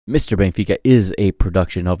Mr. Benfica is a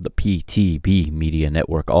production of the PTB Media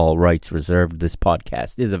Network. All rights reserved. This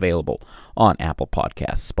podcast is available on Apple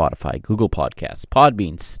Podcasts, Spotify, Google Podcasts,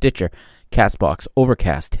 Podbean, Stitcher, Castbox,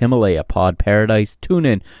 Overcast, Himalaya, Pod Paradise,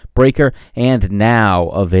 TuneIn, Breaker, and now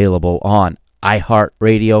available on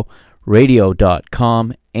iHeartRadio,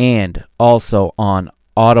 radio.com, and also on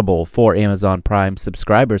Audible for Amazon Prime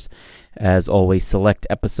subscribers. As always, select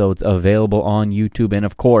episodes available on YouTube and,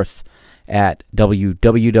 of course, at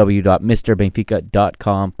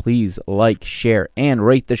www.mrbenfica.com. Please like, share, and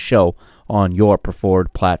rate the show on your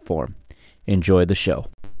preferred platform. Enjoy the show.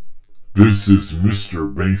 This is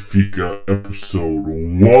Mr. Benfica episode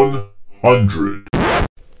 100.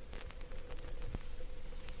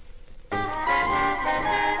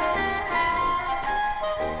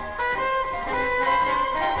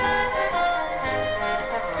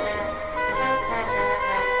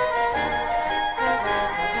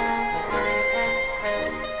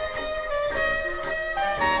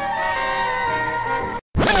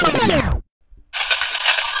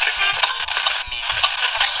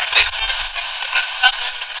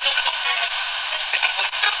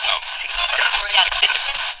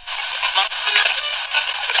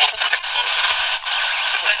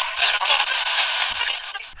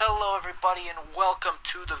 Hello everybody and welcome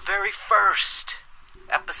to the very first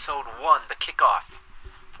episode 1, the kickoff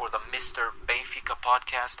for the Mr. Benfica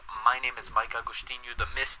podcast. My name is Mike Agostinho, the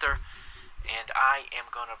Mr., and I am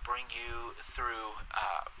going to bring you through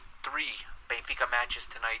 3 Benfica matches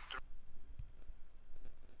tonight.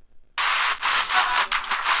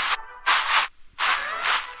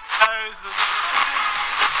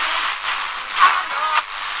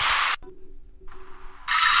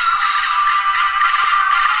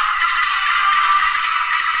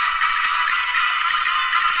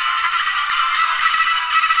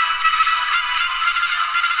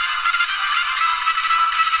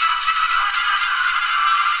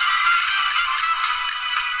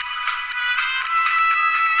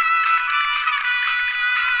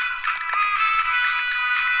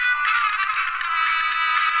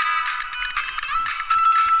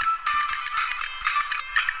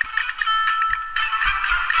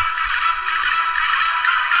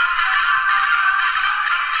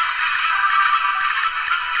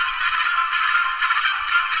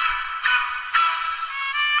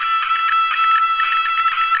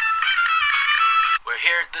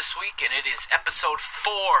 This week, and it is episode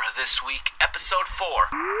 4 this week. Episode 4.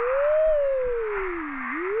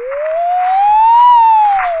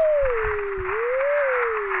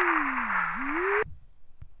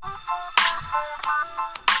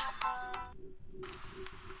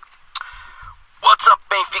 What's up,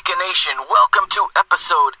 Benfica Nation? Welcome to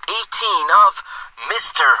episode 18 of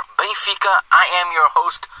Mr. Benfica. I am your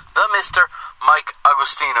host, the Mr. Mike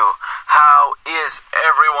Agostinho. How is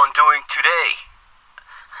everyone doing today?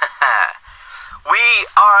 We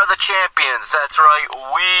are the champions. That's right.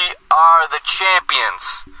 We are the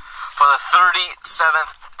champions for the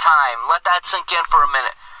 37th time. Let that sink in for a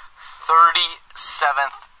minute.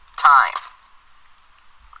 37th time.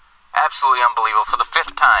 Absolutely unbelievable. For the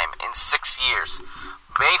 5th time in 6 years.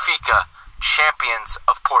 Benfica, champions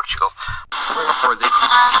of Portugal.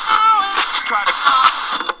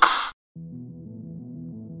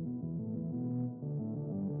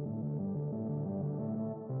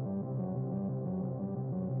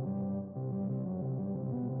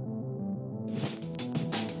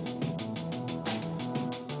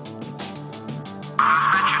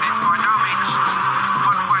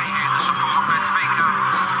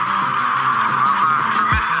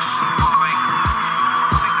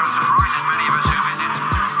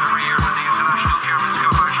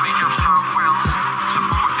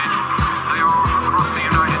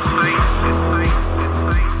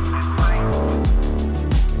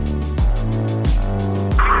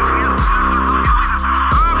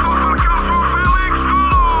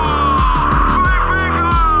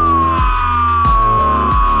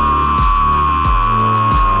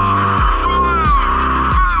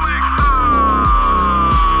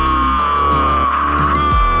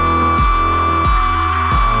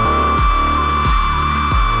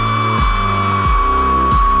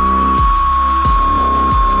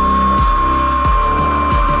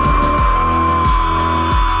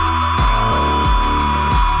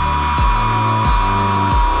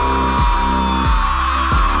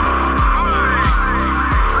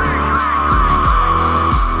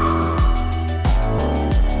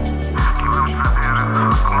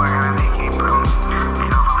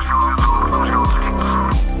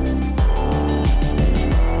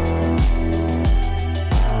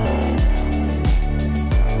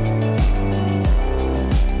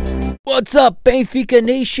 What's up, Benfica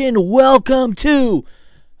Nation? Welcome to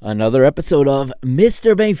another episode of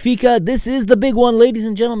Mr. Benfica. This is the big one, ladies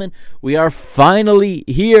and gentlemen. We are finally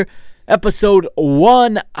here. Episode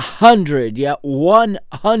 100. Yeah,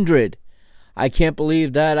 100. I can't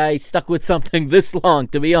believe that I stuck with something this long,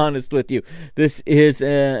 to be honest with you. This is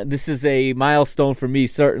a milestone for me,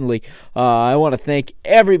 certainly. I want to thank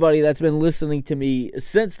everybody that's been listening to me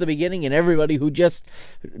since the beginning and everybody who just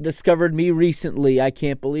discovered me recently. I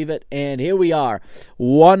can't believe it. And here we are,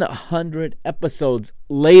 100 episodes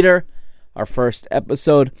later. Our first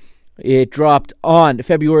episode, it dropped on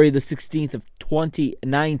February the 16th of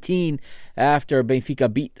 2019 after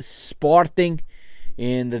Benfica beat Sporting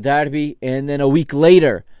in the derby, and then a week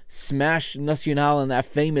later smashed Nacional in that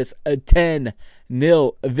famous 10-0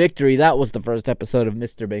 victory. That was the first episode of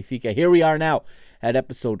Mr. Benfica. Here we are now at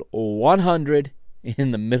episode 100 in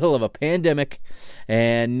the middle of a pandemic,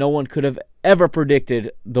 and no one could have ever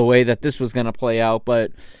predicted the way that this was going to play out.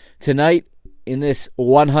 But tonight, in this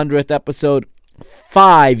 100th episode,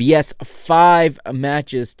 5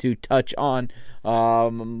 matches to touch on.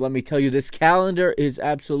 Let me tell you, this calendar is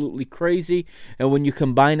absolutely crazy, and when you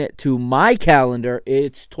combine it to my calendar,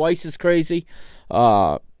 it's twice as crazy.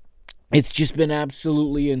 It's just been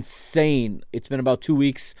absolutely insane. It's been about 2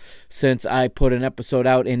 weeks since I put an episode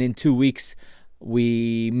out, and in 2 weeks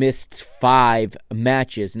we missed 5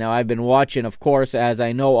 matches. Now, I've been watching, of course, as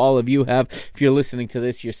I know all of you have. If you're listening to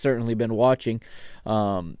this, you've certainly been watching.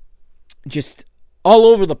 Just all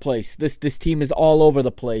over the place. This team is all over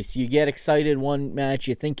the place. You get excited one match,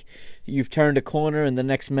 you think you've turned a corner, and the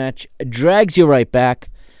next match drags you right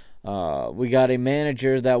back. We got a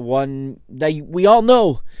manager that we all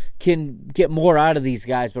know can get more out of these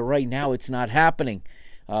guys, but right now it's not happening.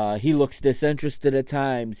 He looks disinterested at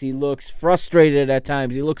times. He looks frustrated at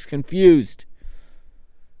times. He looks confused.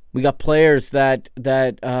 We got players that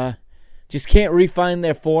just can't refine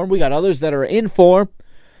their form. We got others that are in form.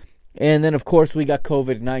 And then, of course, we got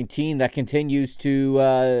COVID-19 that continues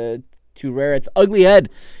to rear its ugly head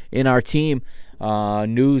in our team.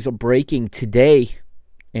 News breaking today,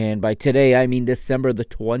 and by today I mean December the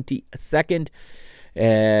 22nd,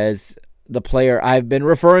 as the player I've been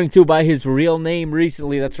referring to by his real name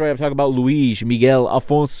recently. That's right, I'm talking about Luis Miguel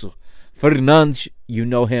Afonso Fernandes. You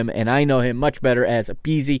know him, and I know him much better as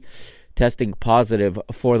Pizzi, testing positive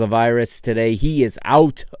for the virus today. He is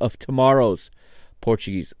out of tomorrow's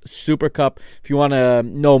Portuguese Super Cup. If you want to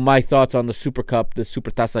know my thoughts on the Super Cup, the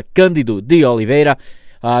Supertaça Cândido de Oliveira,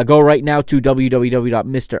 go right now to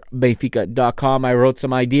www.mrbenfica.com. I wrote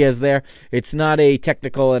some ideas there. It's not a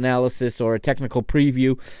technical analysis or a technical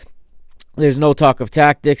preview. There's no talk of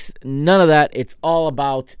tactics, none of that. It's all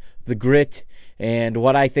about the grit and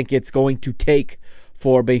what I think it's going to take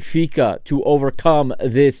for Benfica to overcome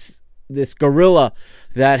this gorilla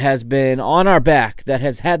that has been on our back, that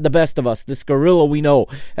has had the best of us. This gorilla we know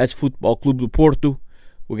as Futebol Clube do Porto.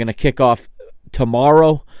 We're going to kick off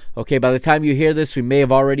tomorrow. Okay, by the time you hear this, we may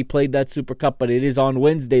have already played that Super Cup, but it is on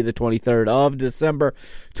Wednesday, the 23rd of December,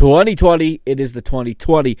 2020. It is the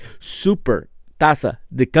 2020 Supertaça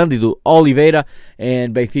de Cândido Oliveira,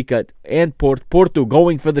 and Benfica and Porto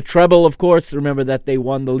going for the treble, of course. Remember that they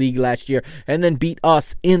won the league last year and then beat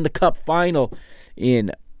us in the cup final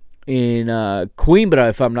in Coimbra,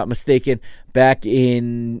 if I'm not mistaken, back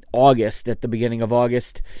in August, at the beginning of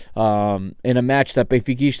August, in a match that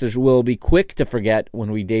Benfiquistas will be quick to forget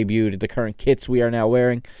when we debuted the current kits we are now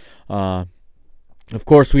wearing. Of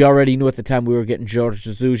course, we already knew at the time we were getting Jorge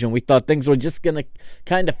Jesus, and we thought things were just going to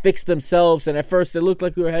kind of fix themselves, and at first it looked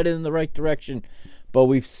like we were headed in the right direction, but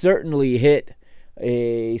we've certainly hit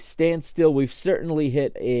a standstill. We've certainly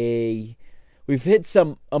hit a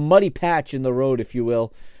muddy patch in the road, if you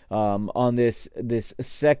will, on this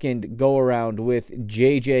second go-around with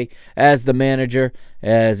JJ as the manager,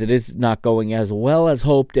 as it is not going as well as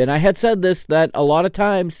hoped. And I had said this, that a lot of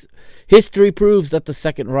times history proves that the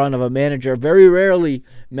second run of a manager very rarely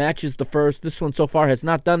matches the first. This one so far has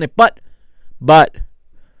not done it, but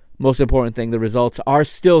most important thing, the results are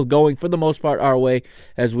still going, for the most part, our way,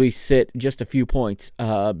 as we sit just a few points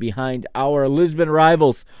behind our Lisbon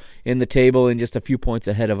rivals in the table and just a few points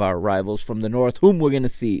ahead of our rivals from the north, whom we're going to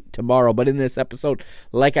see tomorrow. But in this episode,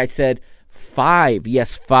 like I said, 5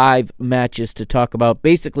 matches to talk about.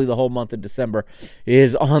 Basically, the whole month of December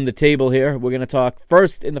is on the table here. We're going to talk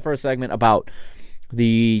first, in the first segment, about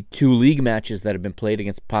the 2 league matches that have been played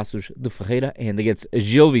against Paços de Ferreira and against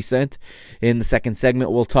Gil Vicente. In the second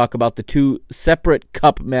segment, we'll talk about the 2 separate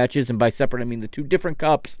cup matches, and by separate, I mean the 2 different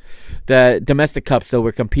cups, the domestic cups that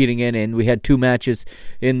we're competing in, and we had 2 matches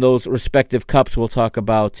in those respective cups. We'll talk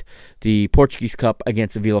about the Portuguese Cup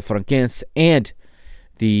against Vila Franquense and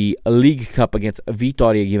the League Cup against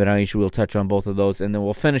Vitória Guimarães. We'll touch on both of those, and then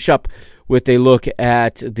we'll finish up with a look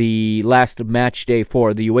at the last match day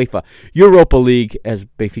for the UEFA Europa League as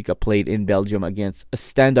Benfica played in Belgium against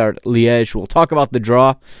Standard Liège. We'll talk about the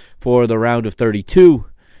draw for the round of 32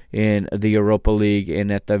 in the Europa League,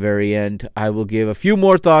 and at the very end, I will give a few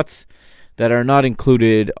more thoughts that are not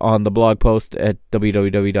included on the blog post at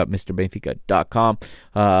www.mrbenfica.com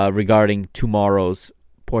regarding tomorrow's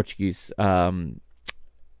Portuguese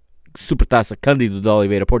Supertaça Cândido de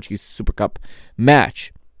Oliveira Portuguese Super Cup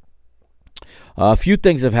match. A few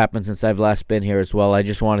things have happened since I've last been here as well. I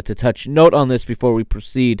just wanted to note on this before we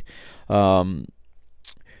proceed.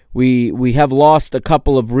 We have lost a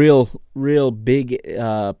couple of real big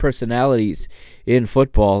personalities in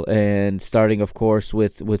football, and starting, of course,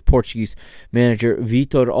 with Portuguese manager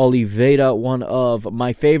Vítor Oliveira, one of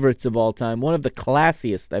my favorites of all time, one of the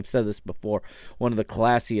classiest, I've said this before, one of the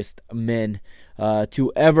classiest men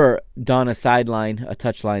to ever don a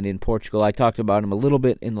touchline in Portugal. I talked about him a little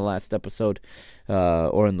bit in the last episode,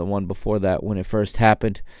 or in the one before that when it first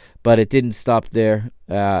happened, but it didn't stop there.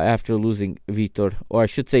 After losing Vítor, or I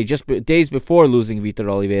should say just days before losing Vítor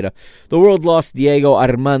Oliveira, the world lost Diego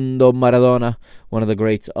Armando Maradona, one of the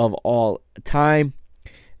greats of all time.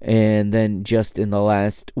 And then just in the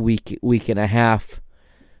last week and a half,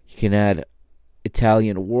 you can add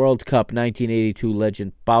Italian World Cup 1982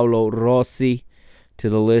 legend Paolo Rossi to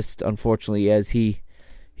the list, unfortunately, as he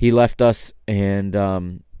left us, and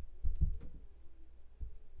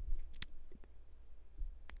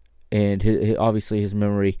obviously his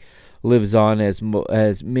memory lives on. As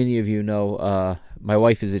many of you know, my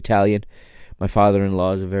wife is Italian. My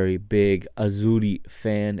father-in-law is a very big Azzurri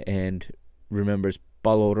fan and remembers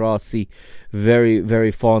Paolo Rossi very,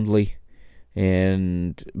 very fondly,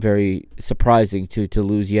 and very surprising to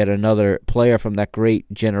lose yet another player from that great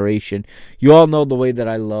generation. You all know the way that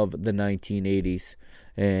I love the 1980s,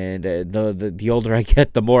 and the older I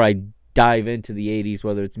get, the more I dive into the 80s,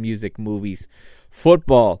 whether it's music, movies,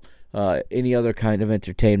 football, any other kind of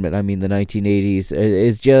entertainment. I mean, the 1980s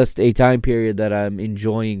is just a time period that I'm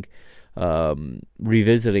enjoying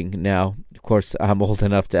revisiting now. Of course, I'm old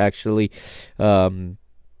enough to actually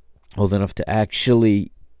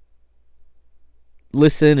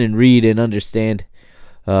listen and read and understand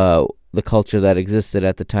the culture that existed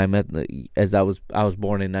at the time. As I was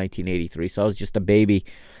born in 1983, so I was just a baby,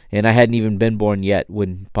 and I hadn't even been born yet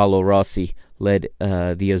when Paolo Rossi led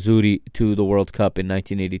the Azzurri to the World Cup in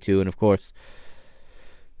 1982. And of course,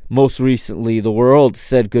 most recently, the world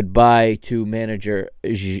said goodbye to manager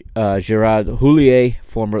Gerard Houllier,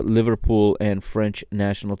 former Liverpool and French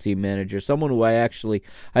national team manager. Someone who I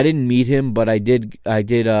didn't meet him, but I did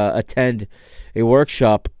attend a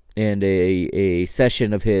workshop and a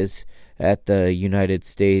session of his at the United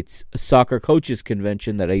States Soccer Coaches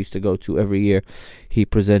Convention that I used to go to every year. He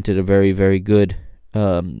presented a very, very good,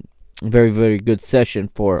 very, very good session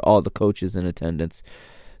for all the coaches in attendance.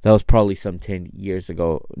 That was probably some 10 years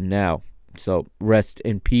ago now. So rest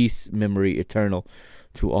in peace, memory eternal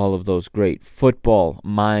to all of those great football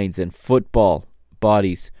minds and football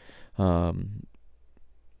bodies.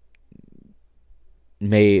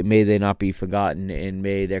 May they not be forgotten, and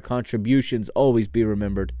may their contributions always be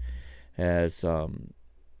remembered as the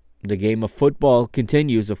game of football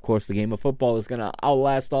continues. Of course, the game of football is going to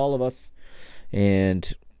outlast all of us.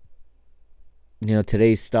 And,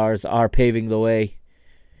 today's stars are paving the way.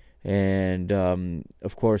 And,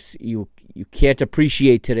 of course, you can't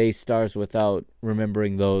appreciate today's stars without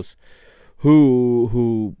remembering those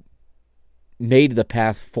who made the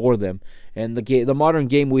path for them. And the modern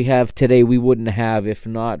game we have today, we wouldn't have if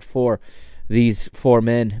not for these four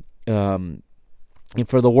men, and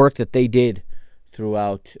for the work that they did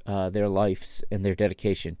throughout their lives and their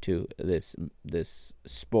dedication to this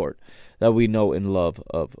sport that we know and love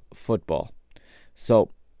of football.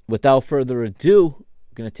 So, without further ado,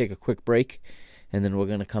 we're going to take a quick break, and then we're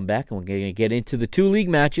going to come back and we're going to get into the two league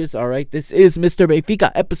matches. All right, this is Mr.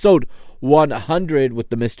 Benfica, episode 100 with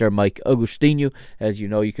the Mr. Mike Agostinho. As you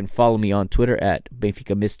know, you can follow me on Twitter at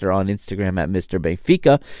Benfica Mr., on Instagram at Mr.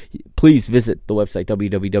 Benfica. Please visit the website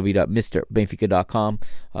www.mrbenfica.com.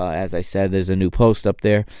 As I said, there's a new post up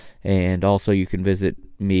there, and also you can visit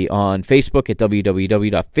me on Facebook at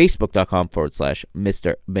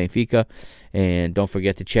www.facebook.com/Mr. Benfica. And don't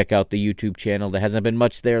forget to check out the YouTube channel. There hasn't been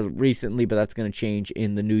much there recently, but that's going to change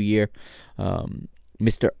in the new year.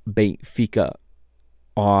 Mr. Benfica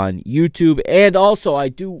on YouTube. And also, I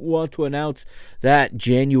do want to announce that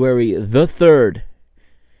January the 3rd,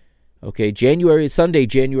 Sunday,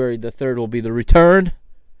 January the 3rd, will be the return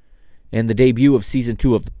and the debut of Season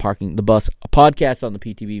 2 of the Parking the Bus, a podcast on the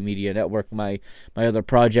PTB Media Network, my other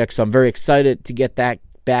project. So I'm very excited to get that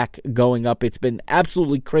back going up. It's been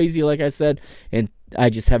absolutely crazy, like I said, and I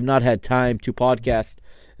just have not had time to podcast,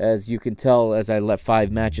 as you can tell, as I let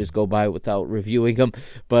 5 matches go by without reviewing them.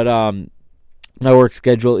 But my work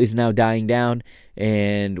schedule is now dying down,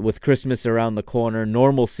 and with Christmas around the corner,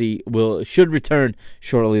 normalcy should return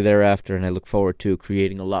shortly thereafter, and I look forward to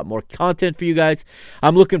creating a lot more content for you guys.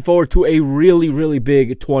 I'm looking forward to a really, really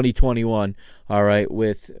big 2021, all right,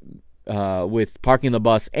 with Parking the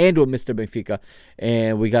Bus and with Mr. Benfica,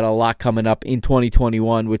 and we got a lot coming up in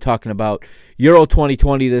 2021. We're talking about Euro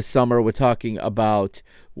 2020 this summer. We're talking about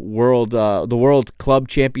the World Club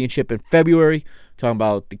Championship in February. We're talking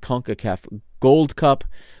about the CONCACAF Gold Cup.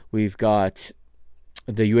 We've got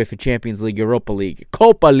the UEFA Champions League, Europa League,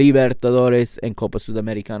 Copa Libertadores, and Copa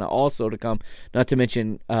Sudamericana also to come. Not to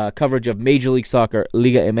mention coverage of Major League Soccer,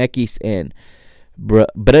 Liga MX, and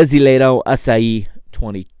Brasileirão Açaí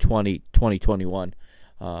 2020-2021.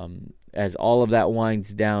 As all of that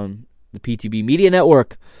winds down, the PTB Media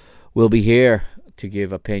Network will be here to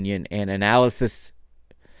give opinion and analysis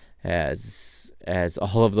as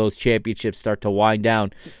all of those championships start to wind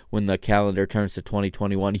down when the calendar turns to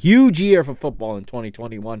 2021. Huge year for football in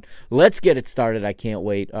 2021. Let's get it started. I can't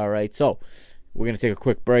wait. All right, so we're going to take a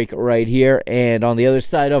quick break right here, and on the other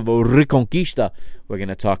side of Reconquista, we're going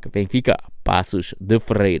to talk Benfica, Paços de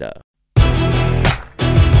Ferreira.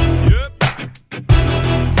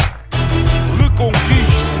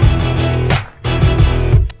 Reconquista.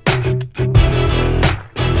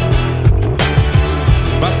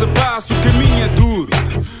 Passo a passo, o caminho é duro.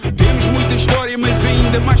 Temos muita história, mas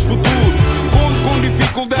ainda mais futuro. Conto com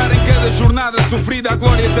dificuldade em cada jornada sofrida. A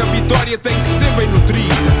glória da vitória tem que ser bem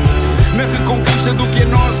nutrida. Na reconquista do que é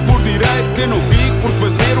nosso por direito, que eu não fico por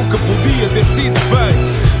fazer o que podia ter sido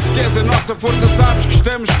feito. Se queres a nossa força, sabes que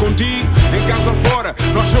estamos contigo. Em casa ou fora,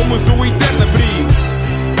 nós somos o eterno abrigo.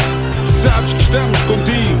 Sabes que estamos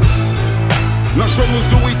contigo. Nós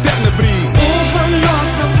somos o eterno abrigo. Ouve a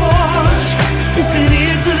nossa voz, o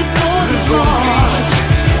querer de todos nós.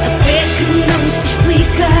 A fé que não se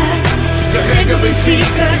explica. Carrega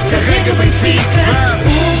Benfica, carrega Benfica.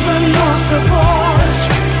 Ouve a nossa voz,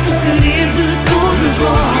 o querer de todos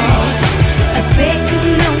nós. A fé que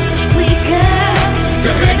não se explica.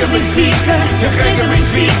 Carrega Benfica, carrega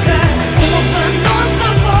Benfica. Ouve a nossa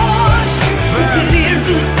voz, o querer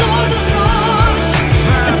de todos nós.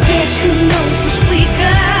 A fé que não se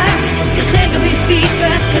explica. Carrega Benfica,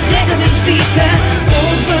 carrega Benfica.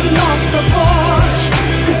 Ouve a nossa voz,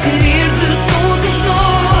 o querer de todos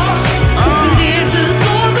nós. O querer de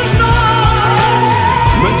todos nós.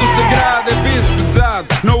 Manto sagrado é peso pesado.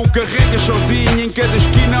 Não o carregas sozinho, em cada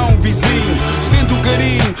esquina há um vizinho. Sente o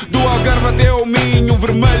carinho, do Algarve até ao Minho. O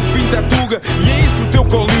vermelho pinta a tuga e é isso o teu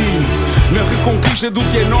colinho. Na reconquista do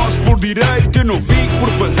que é nosso por direito, que eu não fico por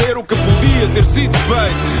fazer o que podia ter sido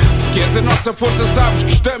feito. Se queres a nossa força, sabes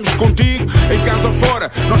que estamos contigo. Em casa ou fora,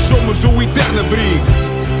 nós somos o eterno abrigo.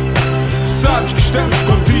 Sabes que estamos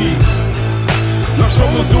contigo. Nós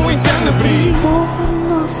somos o eterno abrigo. Ouve a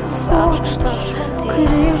nossa voz, o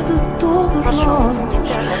querer de todos nós.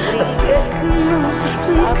 A fé que não se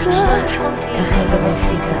explica. Carrega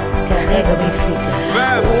Benfica, carrega Benfica.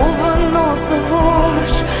 Ouve a nossa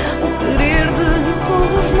voz, o querer de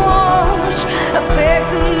todos nós. A fé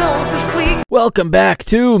que não se explica. Welcome back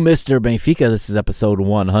to Mr. Benfica. This is episode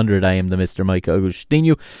 100. I am the Mr. Mike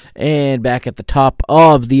Agostinho, and back at the top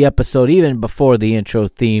of the episode, even before the intro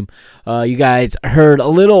theme, you guys heard a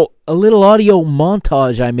little audio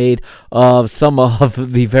montage I made of some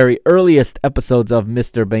of the very earliest episodes of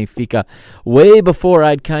Mr. Benfica, way before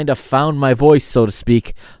I'd kind of found my voice, so to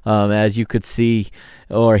speak. As you could see,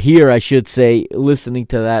 or hear, I should say, listening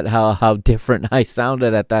to that, how different I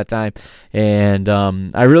sounded at that time, and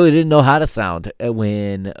I really didn't know how to sound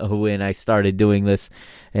when I started doing this.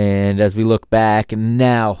 And as we look back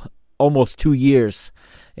now, almost 2 years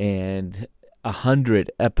and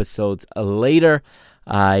 100 episodes later,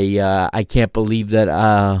 I can't believe that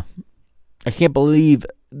I can't believe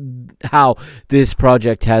how this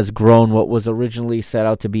project has grown. What was originally set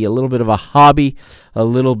out to be a little bit of a hobby, a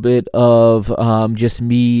little bit of just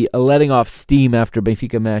me letting off steam after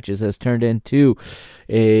Benfica matches, has turned into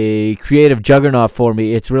a creative juggernaut for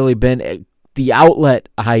me. It's really been the outlet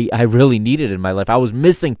I really needed in my life. I was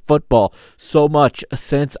missing football so much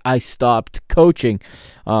since I stopped coaching.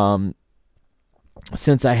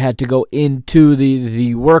 Since I had to go into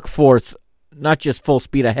the workforce, not just full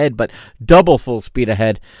speed ahead, but double full speed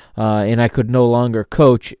ahead, and I could no longer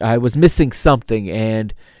coach, I was missing something,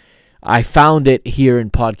 and I found it here in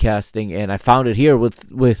podcasting, and I found it here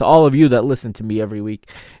with all of you that listen to me every week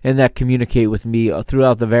and that communicate with me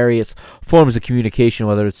throughout the various forms of communication,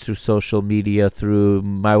 whether it's through social media, through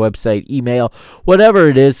my website, email, whatever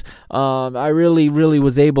it is. I really, really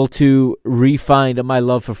was able to re-find my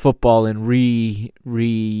love for football and refill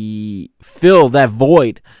that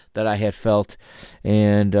void that I had felt,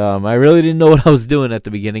 and I really didn't know what I was doing at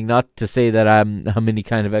the beginning. Not to say that I'm any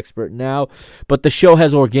kind of expert now, but the show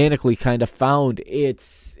has organically kind of found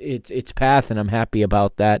its path, and I'm happy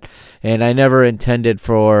about that. And I never intended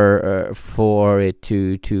for it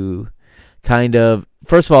to kind of,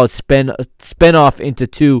 first of all, spin off into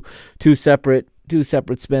two separate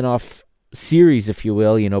spin-off series, if you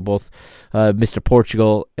will. Both Mr.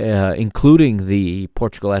 Portugal, including the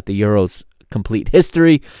Portugal at the Euros complete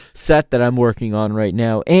history set that I'm working on right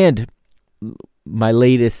now, and my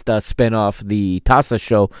latest spinoff, the Taça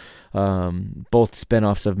Show, both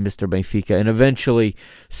spinoffs of Mr. Benfica, and eventually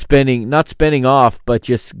not spinning off, but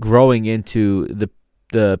just growing into the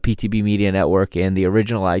PTB Media Network and the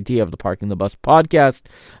original idea of the Parking the Bus podcast,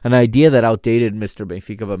 an idea that outdated Mr.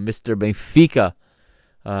 Benfica, but Mr. Benfica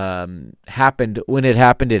happened when it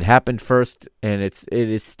happened first, and it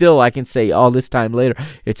is still, I can say all this time later,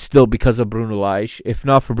 it's still because of Bruno Lage. If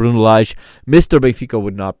not for Bruno Lage, Mr. Benfica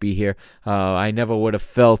would not be here. I never would have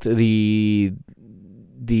felt the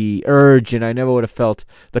urge, and I never would have felt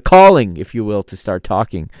the calling, if you will, to start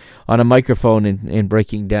talking on a microphone and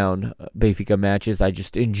breaking down Benfica matches. I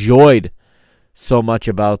just enjoyed so much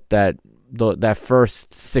about that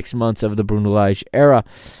first 6 months of the Bruno Lage era,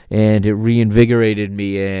 and it reinvigorated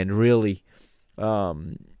me and really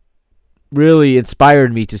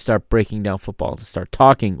inspired me to start breaking down football, to start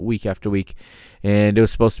talking week after week. And it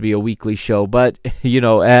was supposed to be a weekly show, but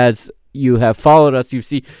as you have followed us, you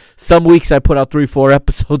see some weeks I put out 3-4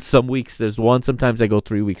 episodes, some weeks there's one, sometimes I go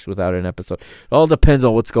 3 weeks without an episode. It all depends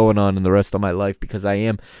on what's going on in the rest of my life, because I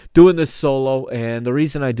am doing this solo, and the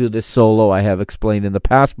reason I do this solo I have explained in the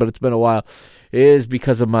past, but it's been a while, is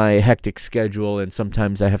because of my hectic schedule, and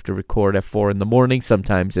sometimes I have to record at 4 in the morning,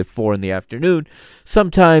 sometimes at 4 in the afternoon,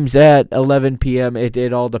 sometimes at 11 p.m.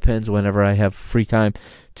 It all depends whenever I have free time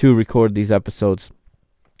to record these episodes.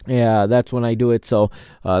 Yeah, that's when I do it. So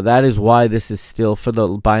that is why this is still,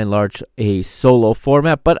 by and large, a solo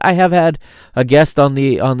format. But I have had a guest on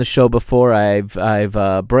the show before. I've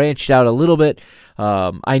branched out a little bit.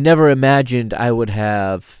 I never imagined I would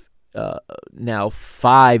have now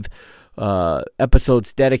 5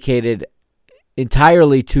 episodes dedicated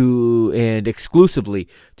entirely to and exclusively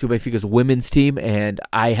to Benfica's women's team, and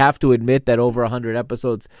I have to admit that over 100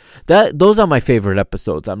 episodes, those are my favorite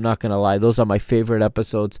episodes. I'm not gonna lie, those are my favorite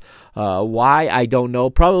episodes. Why? I don't know.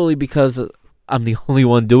 Probably because I'm the only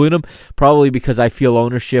one doing them. Probably because I feel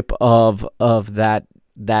ownership of that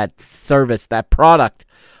service, that product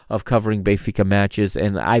of covering Benfica matches.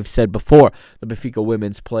 And I've said before, the Benfica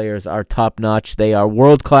women's players are top notch. They are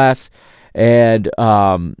world class, and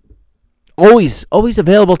always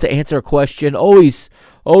available to answer a question, always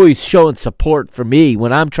showing support for me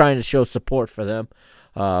when I'm trying to show support for them.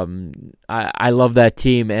 I love that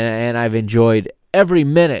team, and I've enjoyed every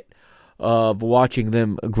minute of watching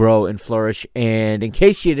them grow and flourish. And in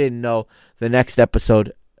case you didn't know, the next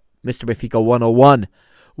episode, Mr. Benfica 101,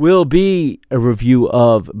 will be a review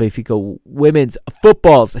of Benfica women's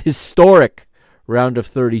football's historic round of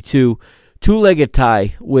 32 two-legged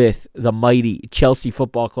tie with the mighty Chelsea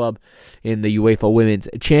Football Club in the UEFA Women's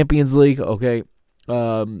Champions League. Okay,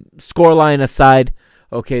 scoreline aside,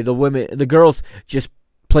 okay, the girls just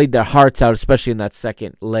played their hearts out, especially in that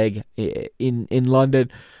second leg in London.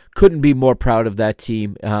 Couldn't be more proud of that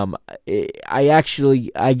team. I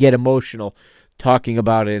get emotional talking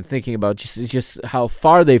about it and thinking about just how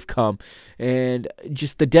far they've come, and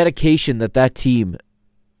just the dedication that team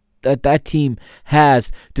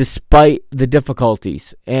has despite the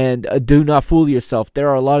difficulties. And do not fool yourself, there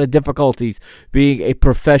are a lot of difficulties being a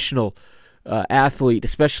professional athlete,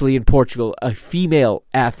 especially in Portugal, a female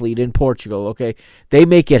athlete in Portugal. Okay, they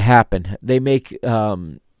make it happen. They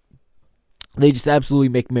just absolutely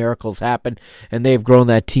make miracles happen, and they've grown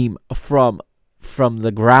that team from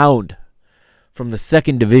the ground, from the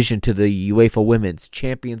second division to the UEFA Women's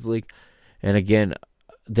Champions League. And again,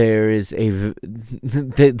 there is that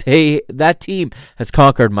team has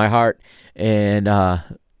conquered my heart, and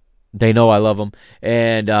they know I love them,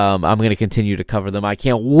 and I'm going to continue to cover them. I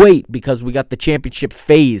can't wait, because we got the championship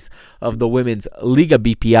phase of the Women's Liga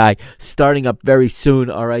BPI starting up very soon,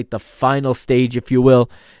 all right, the final stage, if you will,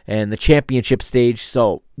 and the championship stage,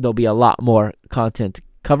 so there'll be a lot more content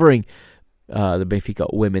covering the Benfica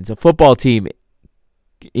women's football team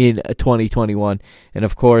in 2021, and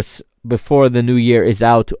of course, before the new year is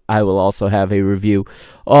out, I will also have a review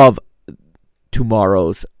of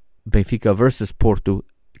tomorrow's Benfica versus Porto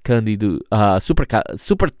Cândido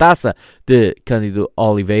Supertaça de Cândido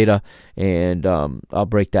Oliveira, and I'll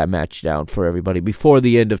break that match down for everybody before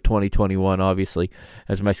the end of 2021, obviously,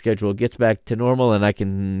 as my schedule gets back to normal and I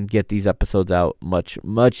can get these episodes out much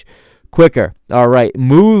quicker. All right,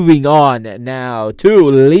 moving on now to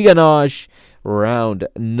Liga NOS round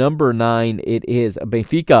number 9. It is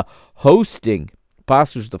Benfica hosting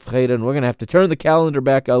Paços de Ferreira, and we're going to have to turn the calendar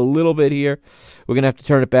back a little bit here. We're going to have to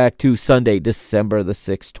turn it back to Sunday, December the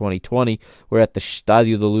 6th, 2020. We're at the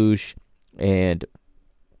Estádio da Luz, and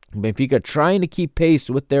Benfica trying to keep pace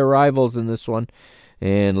with their rivals in this one.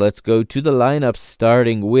 And let's go to the lineup,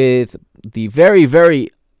 starting with the very,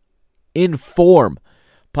 very in form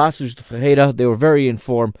Paços de Ferreira. They were very in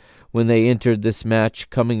form when they entered this match,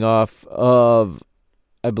 coming off of,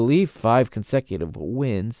 I believe, 5 consecutive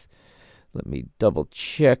wins. Let me double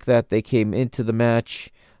check that. They came into the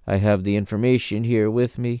match. I have the information here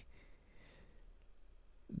with me.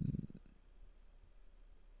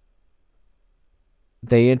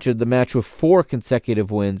 They entered the match with 4 consecutive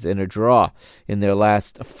wins and a draw in their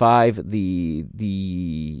last 5.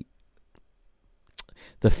 The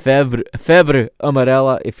Febre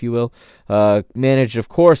Amarela, if you will, managed, of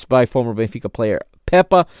course, by former Benfica player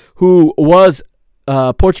Pepa, who was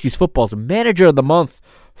Portuguese football's manager of the month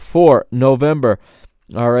for November.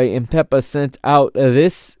 All right, and Pepa sent out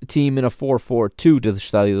this team in a 4-4-2 to the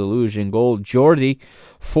Estádio da Luz. In goal, Jordi,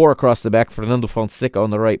 4 across the back, Fernando Fonseca on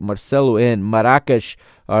the right, Marcelo and Maracas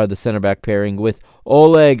are the center back pairing, with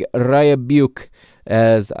Oleg Rayabiuk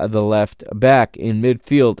as the left back. In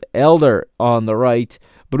midfield, Elder on the right,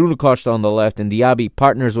 Bruno Costa on the left, and Diaby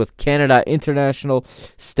partners with Canada international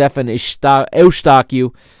Stefan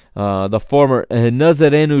Eustáquio, the former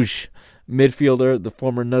Nazarenos midfielder, the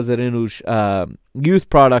former Nazarenos youth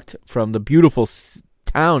product from the beautiful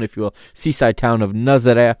town, if you will, seaside town of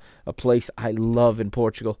Nazaré, a place I love in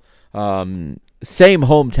Portugal. Same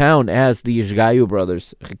hometown as the Esgaio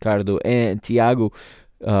brothers, Ricardo and Tiago,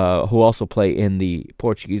 who also play in the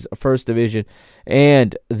Portuguese First Division.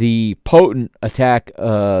 And the potent attack,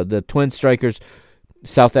 the twin strikers,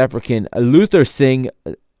 South African Luther Singh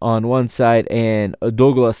on one side and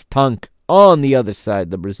Douglas Tank on the other side,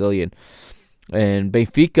 the Brazilian. And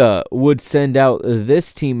Benfica would send out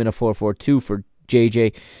this team in a 4-4-2 for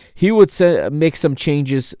JJ. He would make some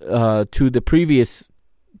changes to the previous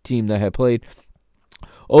team that had played.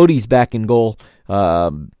 Odie's back in goal.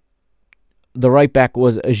 The right back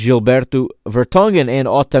was Gilberto Vertonghen, and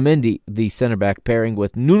Otamendi, the center back pairing,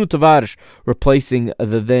 with Nuno Tavares replacing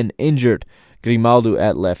the then injured Grimaldo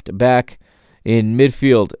at left back. In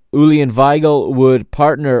midfield, Julian Weigl would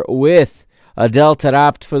partner with Adel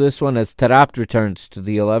Tarabt for this one, as Tarabt returns to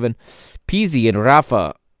the 11. Pizzi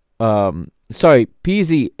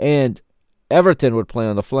and Everton would play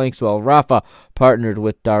on the flanks, while Rafa partnered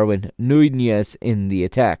with Darwin Núñez in the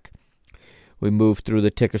attack. We move through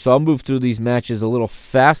the ticker, so I'll move through these matches a little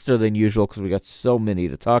faster than usual because we got so many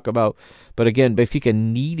to talk about. But again, Benfica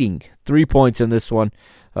needing 3 points in this one.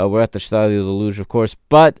 We're at the Estádio da Luz, of course,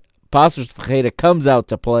 but Paços de Ferreira comes out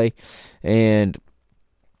to play, and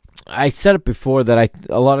I said it before that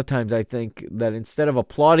a lot of times I think that instead of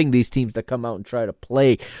applauding these teams that come out and try to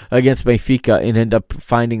play against Benfica and end up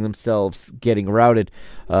finding themselves getting routed,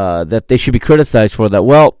 that they should be criticized for that.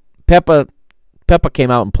 Well, Pepa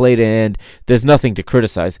came out and played, and there's nothing to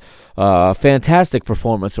criticize. Fantastic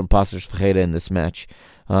performance from Paços de Ferreira in this match.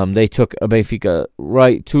 They took Benfica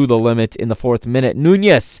right to the limit in the 4th minute.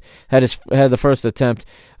 Núñez had the first attempt.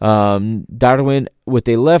 Darwin with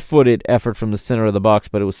a left-footed effort from the center of the box,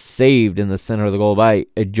 but it was saved in the center of the goal by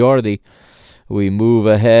Jordi. We move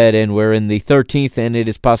ahead, and we're in the 13th, and it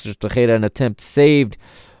is Paços de Ferreira, an attempt saved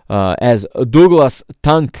as Douglas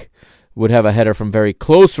Tank would have a header from very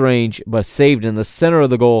close range, but saved in the center of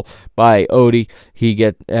the goal by Odie.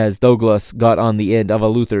 As Douglas got on the end of a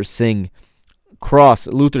Luther Singh cross.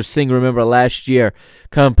 Luther Singh, remember last year,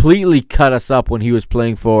 completely cut us up when he was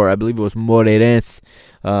playing for, I believe it was Moreirense.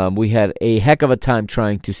 We had a heck of a time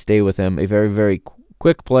trying to stay with him. A very, very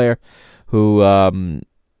quick player who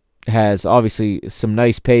has obviously some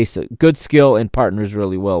nice pace, good skill, and partners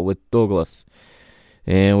really well with Douglas.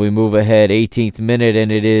 And we move ahead, 18th minute,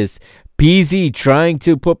 and it is Pizzi trying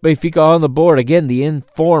to put Benfica on the board. Again, the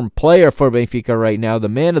informed player for Benfica right now, the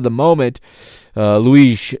man of the moment,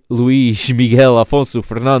 Luis Miguel Afonso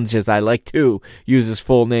Fernandes. I like to use his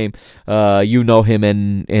full name. You know him,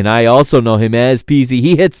 and I also know him as Pizzi.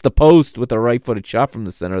 He hits the post with a right-footed shot from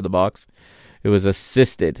the center of the box. It was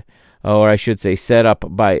assisted, or I should say set up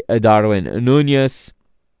by Darwin Núñez.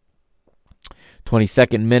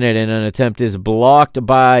 22nd minute, and an attempt is blocked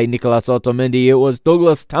by Nicolas Otamendi. It was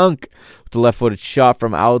Douglas Tunk with the left-footed shot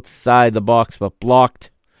from outside the box, but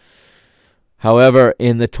blocked. However,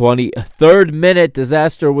 in the 23rd minute,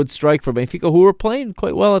 disaster would strike for Benfica, who were playing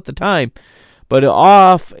quite well at the time. But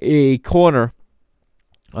off a corner,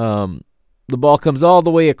 the ball comes all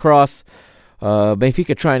the way across.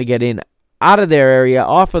 Benfica trying to get in out of their area,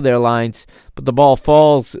 off of their lines, but the ball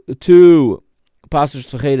falls to Paços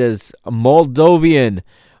Ferreira's Moldovan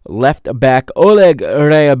left back Oleg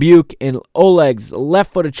Reabuk, and Oleg's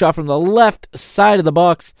left-footed shot from the left side of the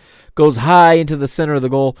box goes high into the center of the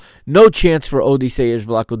goal. No chance for Odysseus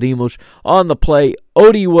Vlachodimos on the play.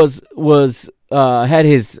 Odi had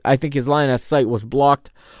his line of sight was blocked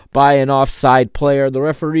by an offside player. The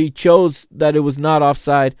referee chose that it was not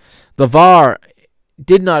offside. The VAR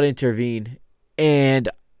did not intervene, and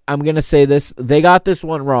I'm going to say this, they got this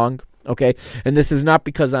one wrong, okay? And this is not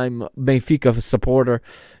because I'm a Benfica supporter,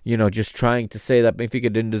 just trying to say that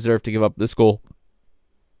Benfica didn't deserve to give up this goal.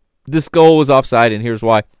 This goal was offside, and here's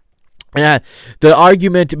why. The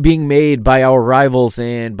argument being made by our rivals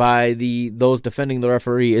and by those defending the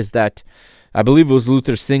referee is that I believe it was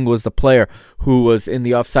Luther Singh was the player who was in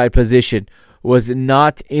the offside position, was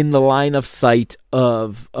not in the line of sight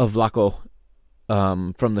of Vlaco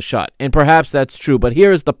from the shot. And perhaps that's true, but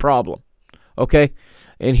here is the problem, okay?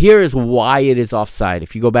 And here is why it is offside.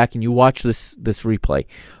 If you go back and you watch this replay,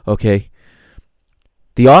 okay?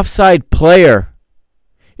 The offside player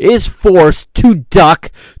is forced to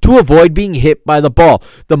duck to avoid being hit by the ball.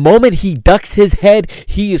 The moment he ducks his head,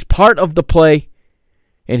 he is part of the play,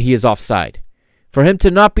 and he is offside. For him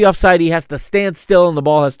to not be offside, he has to stand still, and the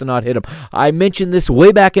ball has to not hit him. I mentioned this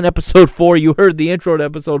way back in episode 4. You heard the intro to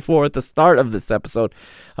episode 4 at the start of this episode.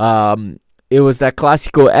 It was that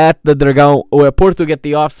Clásico at the Dragão where Porto get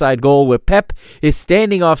the offside goal, where Pep is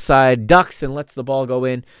standing offside, ducks, and lets the ball go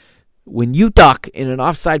in. When you duck in an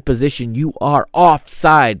offside position, you are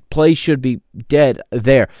offside. Play should be dead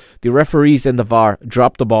there. The referees and the VAR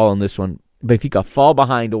drop the ball on this one. Benfica fall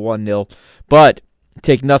behind to 1-0, but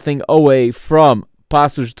take nothing away from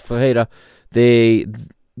Paços de Ferreira. They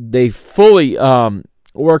fully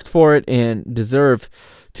worked for it and deserve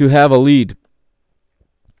to have a lead.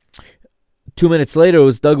 2 minutes later, it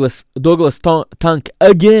was Douglas Tunk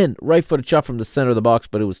again, right-footed shot from the center of the box,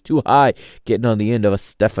 but it was too high, getting on the end of a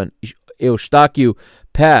Stefan Eustáquio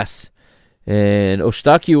pass. And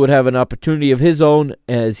Eustáquio would have an opportunity of his own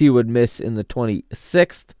as he would miss in the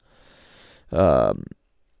 26th. Adel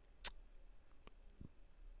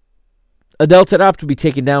Terap to be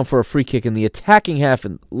taken down for a free kick in the attacking half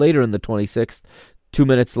and later in the 26th. 2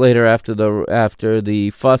 minutes later, after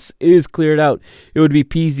the fuss is cleared out, it would be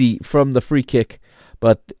Pizzi from the free kick,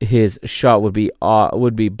 but his shot would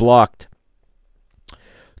be blocked.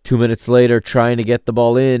 2 minutes later, trying to get the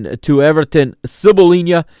ball in to Everton,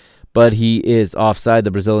 Cebolinha, but he is offside.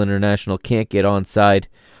 The Brazil international can't get onside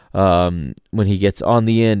when he gets on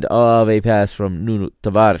the end of a pass from Nuno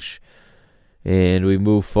Tavares. And we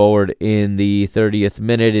move forward in the 30th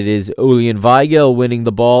minute. It is Julian Weigel winning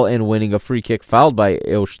the ball and winning a free kick fouled by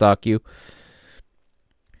Eustáquio.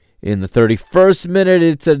 In the 31st minute,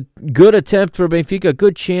 it's a good attempt for Benfica.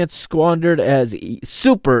 Good chance squandered as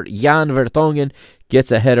super Jan Vertonghen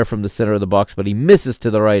gets a header from the center of the box, but he misses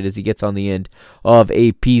to the right as he gets on the end of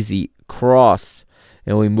a Pizzi cross.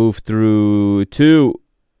 And we move through to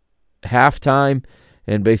halftime,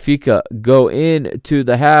 and Benfica go into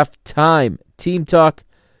the halftime team talk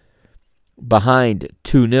behind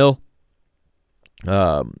 2-0.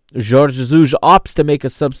 Jorge Jesus opts to make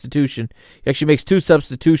a substitution. He actually makes two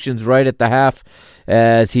substitutions right at the half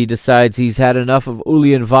as he decides he's had enough of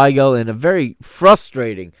Julian Weigel, and a very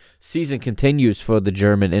frustrating season continues for the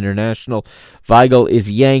German international. Weigel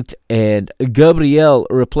is yanked and Gabriel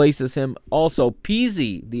replaces him. Also,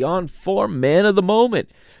 Pizzi, the on-form man of the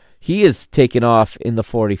moment, he is taken off in the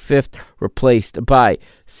 45th, replaced by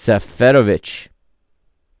Seferovic.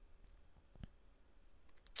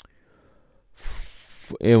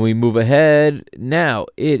 And we move ahead. Now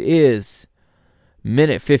it is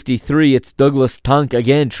minute 53. It's Douglas Tunk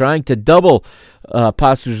again trying to double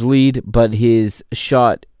Paços' lead, but his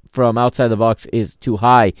shot from outside the box is too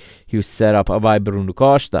high. He was set up by Bruno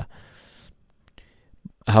Costa.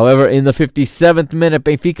 However, in the 57th minute,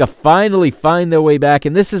 Benfica finally find their way back,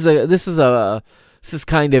 and this is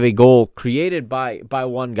kind of a goal created by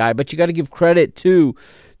one guy, but you got to give credit to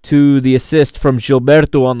the assist from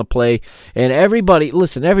Gilberto on the play. And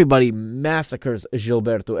everybody massacres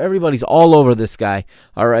Gilberto. Everybody's all over this guy,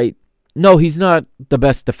 all right? No, he's not the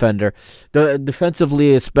best defender.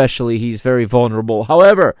 Defensively especially, he's very vulnerable.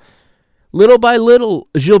 However, little by little,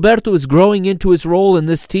 Gilberto is growing into his role in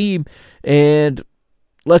this team, and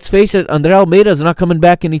let's face it, André Almeida is not coming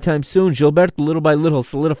back anytime soon. Gilberto, little by little,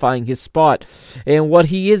 solidifying his spot. And what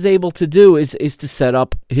he is able to do is to set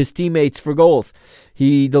up his teammates for goals.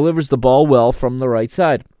 He delivers the ball well from the right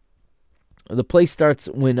side. The play starts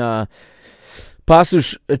when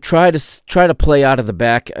Passos try to play out of the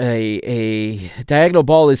back. A diagonal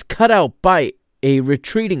ball is cut out by a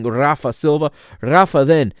retreating Rafa Silva. Rafa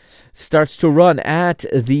then starts to run at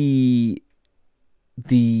the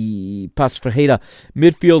Passos Ferreira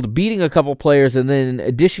midfield, beating a couple players and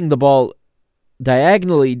then dishing the ball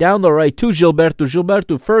diagonally down the right to Gilberto.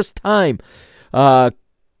 Gilberto, first time,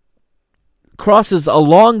 crosses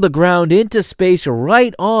along the ground into space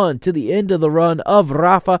right on to the end of the run of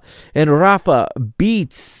Rafa, and Rafa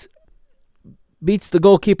beats the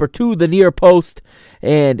goalkeeper to the near post,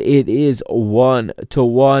 and it is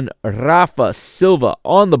 1-1. Rafa Silva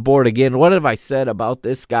on the board again. What have I said about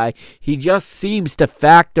this guy? He just seems to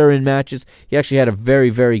factor in matches. He actually had a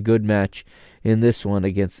very, very good match in this one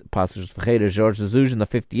against Passos Ferreira. Jorge Jesus in the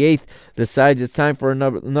 58th decides it's time for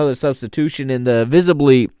another substitution, and the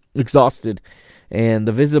visibly exhausted and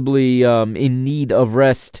the visibly in need of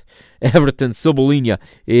rest Everton Cebolinha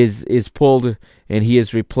is pulled, and he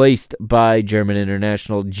is replaced by German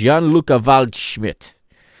international Gianluca Waldschmidt.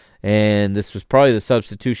 And this was probably the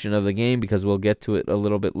substitution of the game, because we'll get to it a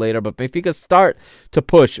little bit later. But Benfica start to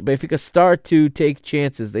push. Benfica start to take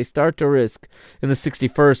chances. They start to risk. In the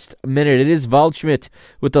 61st minute, it is Waldschmidt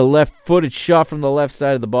with the left-footed shot from the left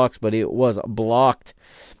side of the box, but it was blocked.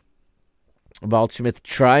 Waldschmidt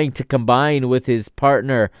trying to combine with his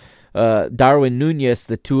partner, Darwin Nunez.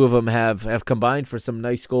 The two of them have combined for some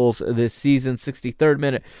nice goals this season. 63rd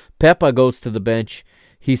minute, Pepa goes to the bench.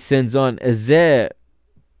 He sends on Zé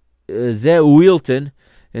Wilton,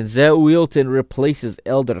 and Zé Wilton replaces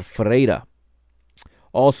Elder Ferreira.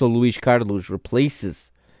 Also, Luis Carlos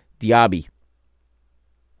replaces Diaby.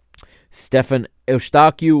 Stefan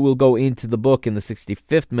Eustáquio will go into the book in the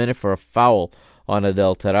 65th minute for a foul on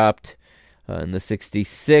Adel Taarabt. In the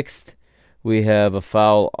 66th, we have a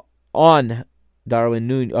foul on Darwin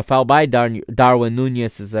Nunez, a foul by Darwin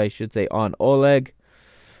Nunez, as I should say, on Oleg.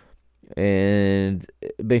 And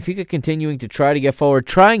Benfica continuing to try to get forward,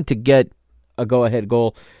 trying to get a go-ahead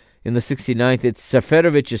goal. In the 69th, it's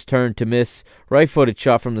Seferovic's turn to miss. Right-footed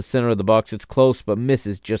shot from the center of the box. It's close, but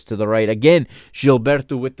misses just to the right. Again,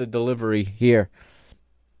 Gilberto with the delivery here.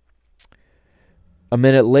 A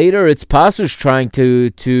minute later, it's Passos trying to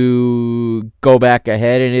go back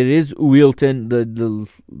ahead, and it is Wilton,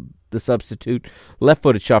 the substitute.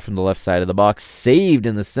 Left-footed shot from the left side of the box, saved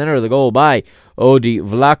in the center of the goal by Odi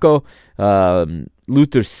Vlaco.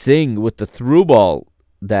 Luther Singh with the through ball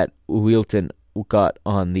that Wilton got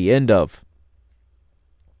on the end of.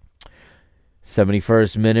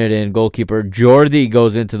 71st minute, and goalkeeper Jordi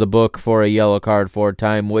goes into the book for a yellow card for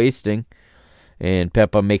time wasting. And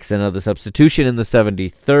Pepa makes another substitution in the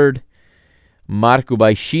 73rd. Marco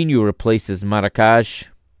Baixinho replaces Maracaj.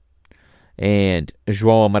 And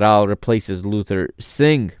João Amaral replaces Luther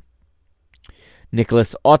Singh.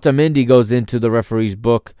 Nicholas Otamendi goes into the referee's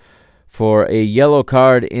book for a yellow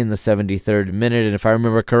card in the 73rd minute. And if I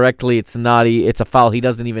remember correctly, it's a foul he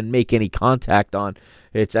doesn't even make any contact on.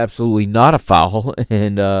 It's absolutely not a foul.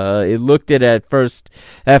 And it looked at first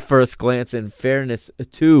glance, in fairness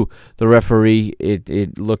to the referee,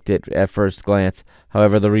 it looked at first glance.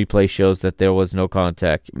 However, the replay shows that there was no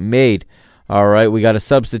contact made. All right, we got a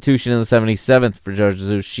substitution in the 77th for Jorge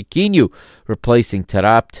Jesus. Chiquinho replacing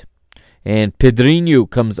Taarabt. And Pedrinho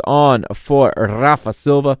comes on for Rafa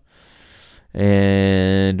Silva.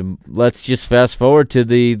 And let's just fast forward to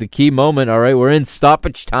the key moment. All right, we're in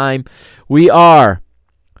stoppage time. We are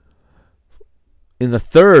in the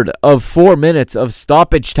third of 4 minutes of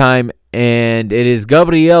stoppage time, and it is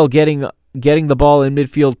Gabriel getting the ball in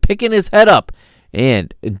midfield, picking his head up,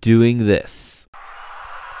 and doing this.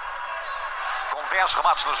 Com 10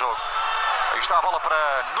 remates no jogo. Aí está a bola para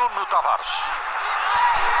Nuno Tavares.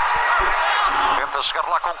 Tenta chegar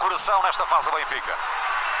lá com coração nesta fase do Benfica.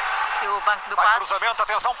 E o banco do Vai Passos. cruzamento,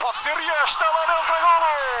 atenção, pode ser, e esta lá dentro é golo!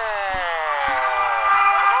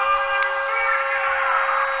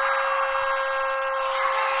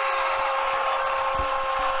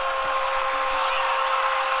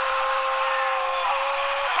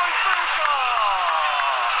 Benfica!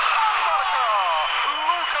 Marca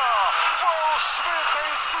Luca Waldschmidt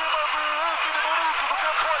em cima do último minuto do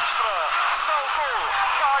tempo extra. Saltou,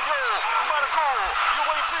 ganhou, marcou, e o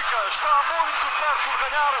Benfica está muito perto de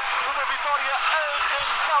ganhar uma vitória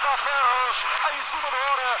arrancada a ferros em cima da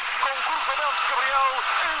hora, com cruzamento de Gabriel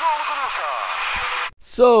e golo de Luca.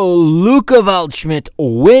 So Luka Waldschmidt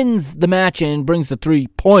wins the match and brings the 3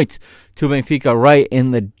 points to Benfica right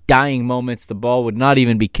in the dying moments. The ball would not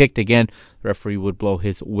even be kicked again. The referee would blow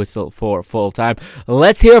his whistle for full time.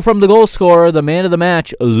 Let's hear from the goal scorer, the man of the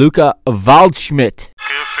match, Luka Waldschmidt.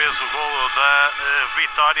 Que fez o golo da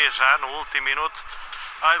vitória já no último minuto.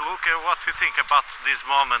 Hi Luka, what do you think about this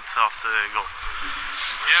moment of the goal?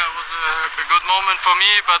 Yeah, it was a good moment for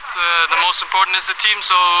me, but the most important is the team.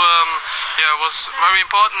 So it was very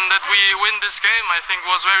important that we win this game. I think it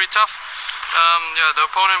was very tough. The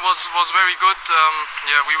opponent was very good.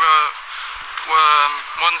 We were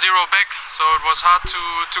 1-0 back, so it was hard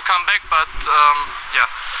to come back. But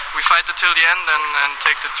we fight it till the end and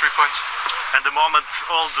take the 3 points. And the moment,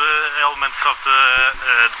 all the elements of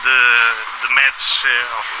the match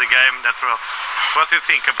of the game natural. What do you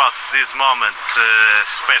think about this moment?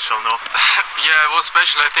 Special, no? Yeah, it was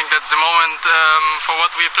special. I think that's the moment for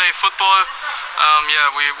what we play football.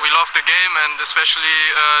 We love the game, and especially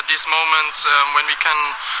these moments when we can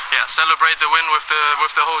celebrate the win with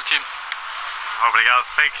the whole team. Obrigado,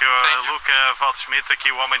 thank you. Luka Waldschmidt, aqui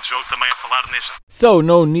o homem de jogo também a falar neste. So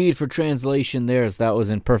no need for translation there, as that was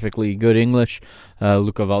in perfectly good English.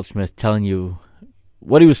 Luka Waldschmidt telling you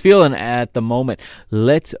what he was feeling at the moment.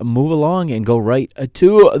 Let's move along and go right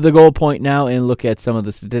to the goal point now and look at some of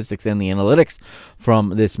the statistics and the analytics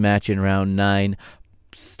from this match in round 9.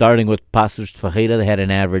 Starting with Paços de Ferreira, they had an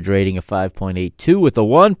average rating of 5.82 with a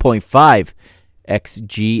 1.5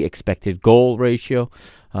 XG expected goal ratio.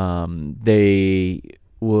 They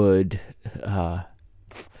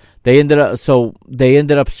ended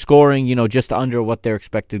up scoring, just under what their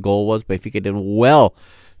expected goal was. Benfica did well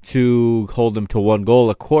to hold them to 1 goal.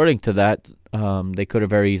 According to that, they could have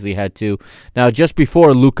very easily had 2. Now, just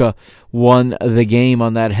before Luka won the game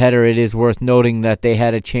on that header, it is worth noting that they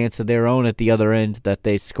had a chance of their own at the other end that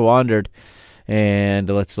they squandered. And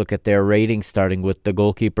let's look at their ratings, starting with the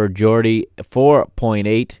goalkeeper, Jordi,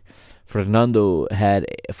 4.8. Fernando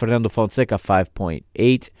Fonseca,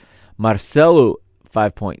 5.8. Marcelo,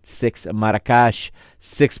 5.6. Maracás,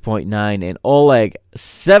 6.9. And Oleg,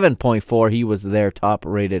 7.4. He was their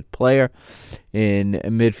top-rated player. In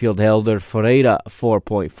midfield, Helder Ferreira,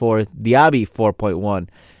 4.4. Diaby, 4.1.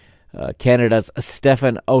 Canada's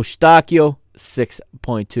Stefan Eustáquio,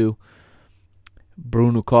 6.2.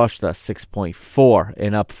 Bruno Costa, 6.4.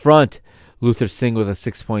 And up front, Luther Singh with a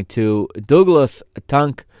 6.2. Douglas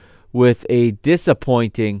Tank with a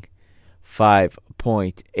disappointing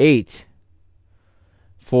 5.8.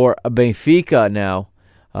 For Benfica now,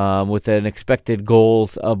 with an expected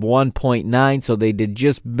goals of 1.9, so they did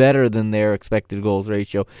just better than their expected goals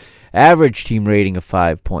ratio. Average team rating of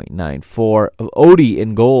 5.94. Odi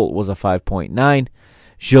in goal was a 5.9.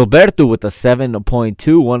 Gilberto with a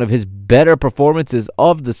 7.2, one of his better performances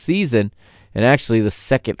of the season, and actually the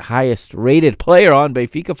second highest rated player on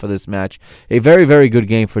Benfica for this match. A very, very good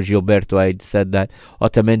game for Gilberto, I said that.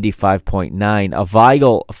 Otamendi, 5.9.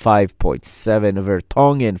 Weigl, 5.7.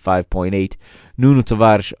 Vertonghen, 5.8. Nuno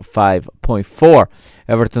Tavares, 5.4.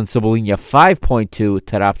 Everton Cebolinha, 5.2.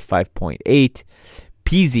 Taarabt, 5.8.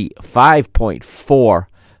 Pizzi, 5.4.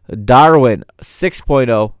 Darwin,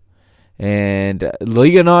 6.0. And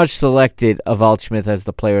Liga NOS selected Waldschmidt as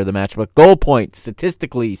the player of the match. But goal point,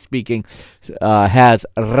 statistically speaking, has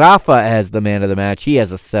Rafa as the man of the match. He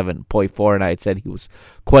has a 7.4, and I had said he was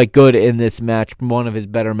quite good in this match, one of his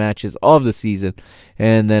better matches of the season.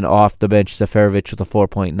 And then off the bench, Seferovic with a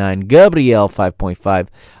 4.9. Gabriel, 5.5.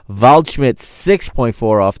 Waldschmidt,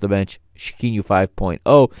 6.4 off the bench. Chiquinho,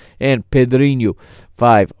 5.0. And Pedrinho,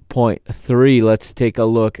 5.3. Let's take a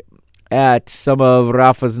look at some of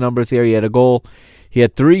Rafa's numbers here. He had a goal. He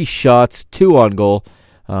had 3 shots, 2 on goal.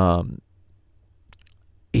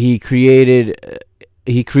 He created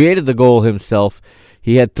the goal himself.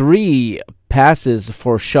 He had 3 passes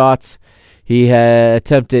for shots. He had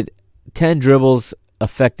attempted 10 dribbles,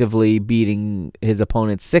 effectively beating his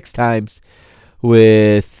opponent 6 times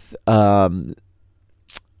with a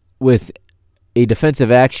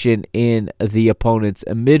defensive action in the opponent's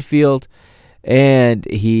midfield. And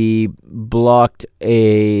he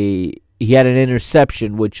had an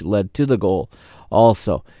interception which led to the goal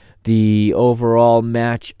also. The overall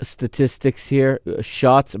match statistics here: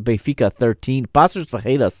 shots, Benfica 13, Paços de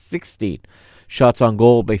Ferreira 16. Shots on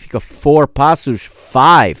goal, Benfica 4, Paços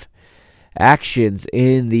 5. Actions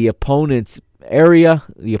in the opponent's area,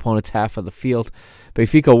 the opponent's half of the field.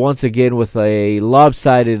 Benfica once again with a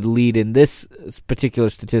lopsided lead in this particular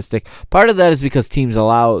statistic. Part of that is because teams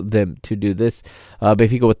allow them to do this.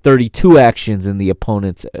 Benfica with 32 actions in the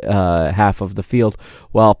opponent's half of the field,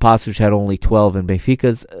 while Paços had only 12, and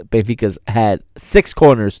Benfica's had 6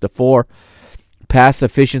 corners to 4. pass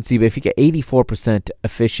efficiency, Benfica 84%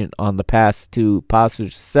 efficient on the pass to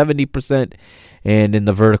Passos, 70%. And in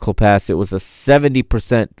the vertical pass, it was a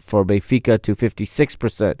 70% for Benfica to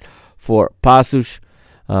 56% for Passos.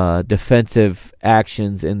 Defensive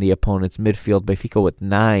actions in the opponent's midfield, Benfica with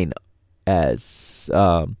 9 as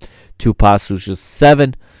to Passos, just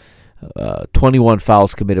 7. 21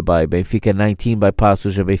 fouls committed by Benfica, 19 by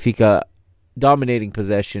Passos. Benfica dominating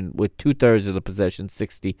possession with 2/3 of the possession,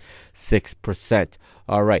 66%.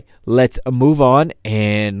 All right, let's move on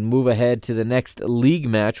and move ahead to the next league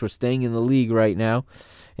match. We're staying in the league right now,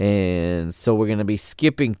 and so we're going to be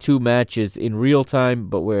skipping 2 matches in real time,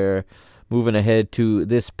 but we're moving ahead to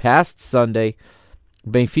this past Sunday.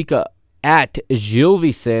 Benfica at Gil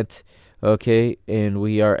Vicente, okay, and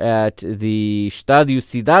we are at the Estádio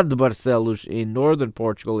Cidade de Barcelos in northern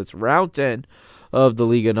Portugal. It's round 10 of the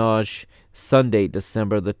Liga NOS, Sunday,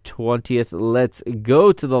 December the 20th. Let's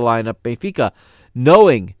go to the lineup. Benfica,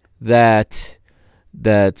 knowing that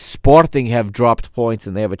Sporting have dropped points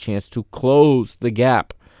and they have a chance to close the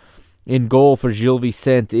gap. In goal for Gil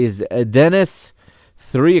Vicente is Dennis.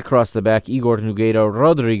 3 across the back, Igor Nogueira,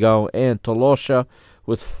 Rodrigo, and Tolosha.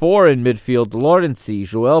 With 4 in midfield, Lawrency,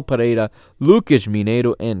 Joel Pereira, Lucas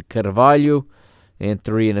Mineiro, and Carvalho. And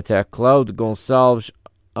 3 in attack, Claude Gonçalves,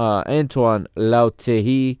 Antoine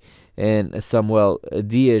Lautehi, and Samuel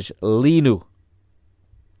Dias Lino.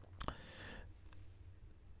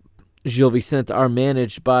 Gil Vicente are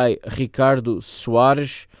managed by Ricardo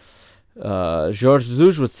Soares. Jorge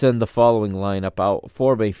Jesus would send the following lineup out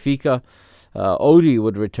for Benfica. Odi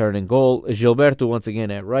would return in goal. Gilberto once again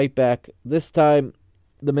at right back. This time,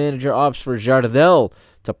 the manager opts for Jardel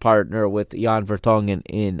to partner with Jan Vertonghen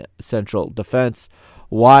in central defense,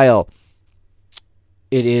 while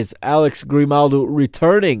it is Alex Grimaldo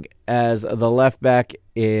returning as the left back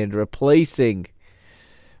and replacing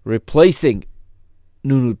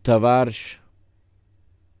Nuno Tavares.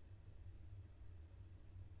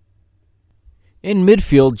 In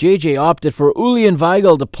midfield, JJ opted for Julian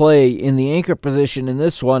Weigl to play in the anchor position in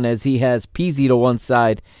this one, as he has Pizzi to one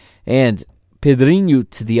side and Pedrinho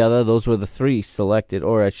to the other. Those were the 3 selected,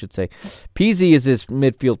 or I should say, Pizzi is his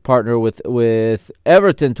midfield partner with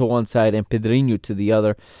Everton to one side and Pedrinho to the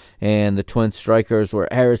other. And the twin strikers were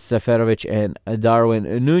Haris Seferovic and Darwin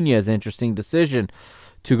Nunez. Interesting decision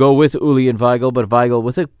to go with Julian Weigl, but Weigl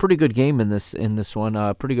with a pretty good game in this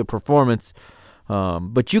one, pretty good performance.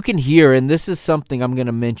 But you can hear, and this is something I'm going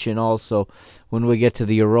to mention also when we get to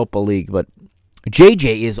the Europa League, but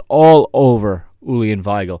JJ is all over Julian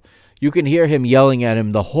Weigl. You can hear him yelling at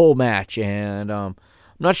him the whole match, and I'm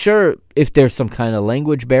not sure if there's some kind of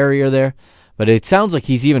language barrier there, but it sounds like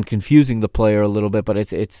he's even confusing the player a little bit, but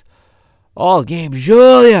it's all game.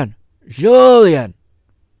 Julian, sobe,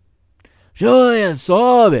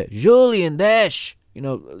 Julian dash,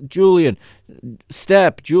 Julian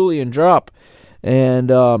step, Julian drop.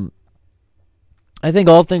 And I think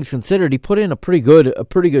all things considered, he put in a pretty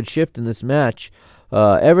good shift in this match.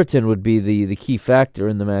 Everton would be the key factor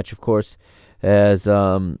in the match, of course, as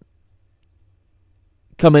coming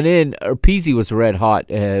in, Pizzi was red hot.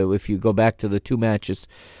 If you go back to the 2 matches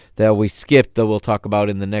that we skipped, that we'll talk about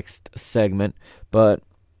in the next segment, but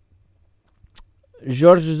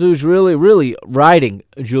Jorge Jesus really, really riding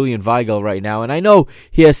Julian Weigl right now, and I know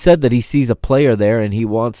he has said that he sees a player there and he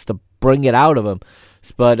wants to bring it out of him.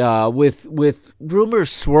 But with rumors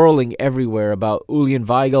swirling everywhere about Julian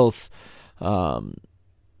Weigl's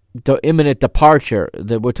imminent departure,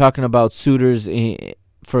 that we're talking about suitors,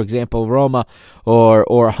 for example, Roma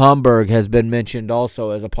or Hamburg has been mentioned also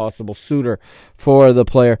as a possible suitor for the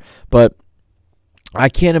player. But I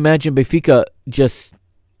can't imagine Benfica just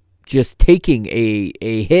taking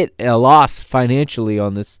a hit, a loss financially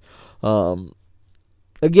on this.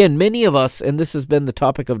 Again, many of us, and this has been the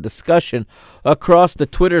topic of discussion across the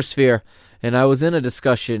Twitter sphere, and I was in a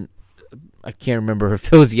discussion, I can't remember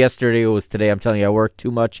if it was yesterday or it was today. I'm telling you, I work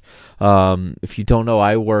too much. If you don't know,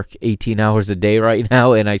 I work 18 hours a day right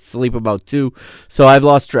now, and I sleep about 2, so I've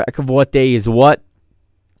lost track of what day is what.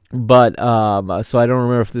 But so I don't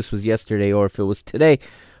remember if this was yesterday or if it was today.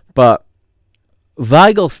 But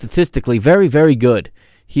Weigl, statistically, very, very good.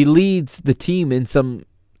 He leads the team in some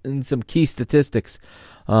key statistics.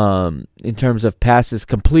 In terms of passes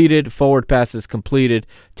completed, forward passes completed,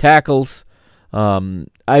 tackles.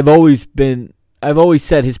 I've always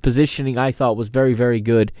said his positioning, I thought, was very, very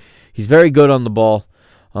good. He's very good on the ball.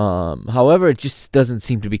 However, it just doesn't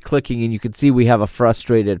seem to be clicking, and you can see we have a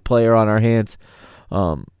frustrated player on our hands.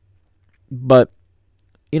 But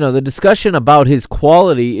the discussion about his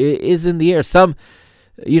quality is in the air.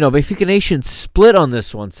 Benfica Nation split on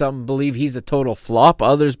this one. Some believe he's a total flop.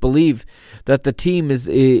 Others believe that the team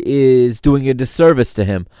is doing a disservice to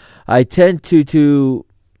him. I tend to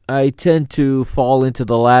fall into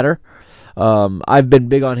the latter. I've been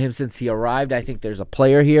big on him since he arrived. I think there's a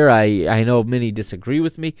player here. I know many disagree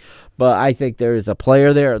with me, but I think there is a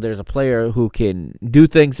player there. There's a player who can do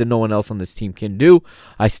things that no one else on this team can do.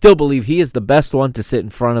 I still believe he is the best one to sit in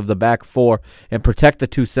front of the back four and protect the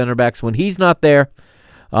two center backs. When he's not there,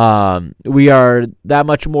 we are that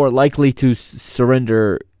much more likely to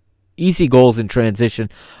surrender easy goals in transition.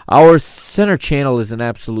 Our center channel is an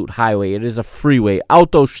absolute highway. It is a freeway.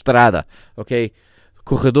 Autostrada, okay?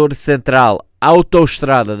 Corredor Central,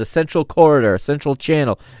 Autostrada, the central corridor, central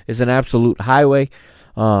channel is an absolute highway.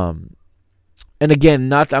 And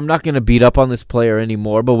again, I'm not going to beat up on this player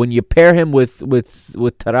anymore, but when you pair him with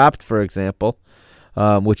Taarabt, for example,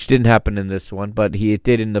 which didn't happen in this one, but it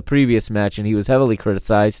did in the previous match, and he was heavily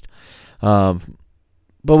criticized. But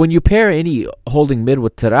when you pair any holding mid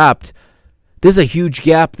with Taarabt, there's a huge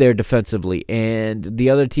gap there defensively, and the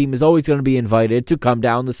other team is always going to be invited to come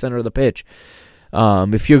down the center of the pitch.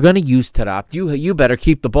 If you're going to use Taarabt, you better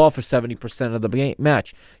keep the ball for 70% of the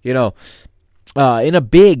match. In a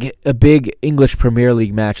big English Premier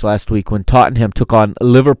League match last week when Tottenham took on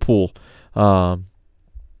Liverpool, Jurgen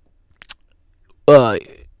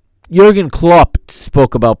Klopp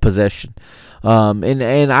spoke about possession,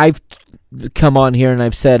 and I've come on here and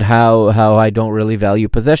I've said how I don't really value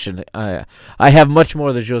possession. I have much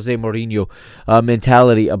more the Jose Mourinho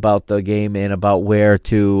mentality about the game and about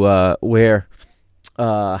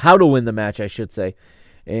how to win the match, I should say.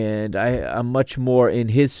 And I'm much more in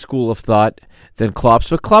his school of thought than Klopp's.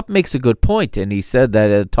 But Klopp makes a good point, and he said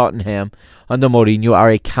that Tottenham under Mourinho are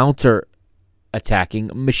a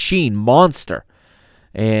counter-attacking machine, monster.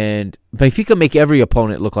 And Benfica make every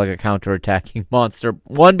opponent look like a counter-attacking monster.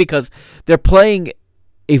 One, because they're playing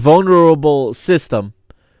a vulnerable system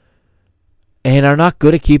and are not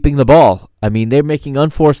good at keeping the ball. I mean, they're making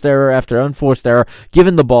unforced error after unforced error,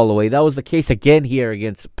 giving the ball away. That was the case again here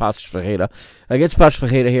against Paços Ferreira. Against Paços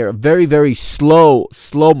Ferreira here, a very, very slow,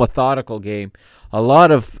 methodical game. A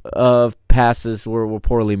lot of passes were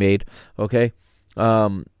poorly made, okay?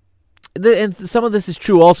 And some of this is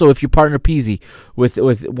true also if you partner Pizzi with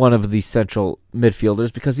one of these central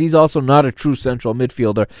midfielders, because he's also not a true central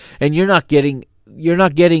midfielder, and you're not getting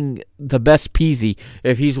the best Pizzi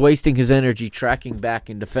if he's wasting his energy tracking back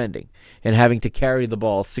and defending and having to carry the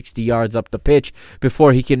ball 60 yards up the pitch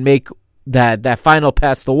before he can make that final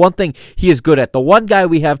pass. The one thing he is good at, the one guy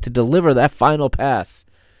we have to deliver that final pass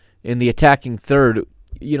in the attacking third,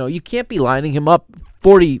 you can't be lining him up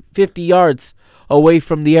 40, 50 yards away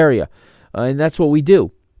from the area. And that's what we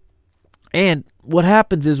do. And what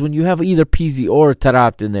happens is when you have either Pizzi or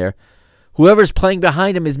Taarabt in there, whoever's playing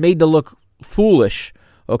behind him is made to look foolish.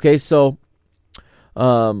 Okay, so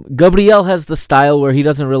Gabriel has the style where he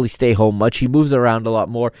doesn't really stay home much. He moves around a lot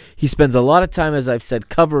more. He spends a lot of time, as I've said,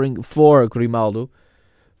 covering for Grimaldo.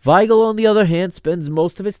 Weigl, on the other hand, spends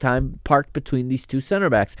most of his time parked between these two center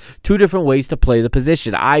backs. Two different ways to play the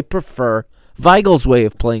position. I prefer Weigl's way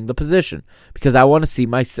of playing the position because I want to see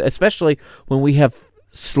especially when we have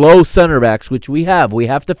slow center backs, which we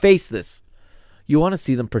have to face this. You want to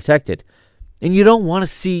see them protected. And you don't want to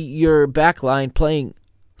see your back line playing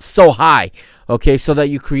so high, okay, so that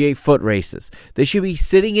you create foot races. They should be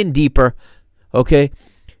sitting in deeper, okay,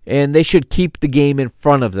 and they should keep the game in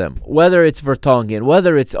front of them. Whether it's Vertonghen,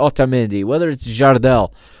 whether it's Otamendi, whether it's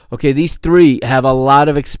Jardel, okay, these three have a lot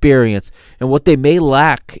of experience. And what they may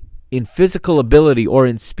lack in physical ability or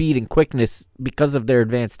in speed and quickness because of their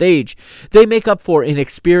advanced age, they make up for in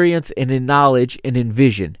experience and in knowledge and in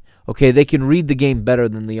vision. Okay, they can read the game better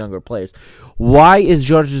than the younger players. Why is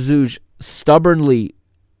Jorge Jesus stubbornly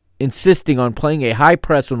insisting on playing a high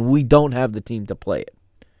press when we don't have the team to play it?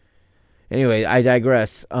 Anyway, I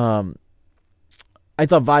digress. I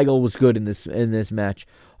thought Weigl was good in this match.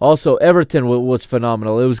 Also, Everton was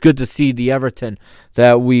phenomenal. It was good to see the Everton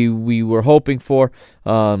that we were hoping for.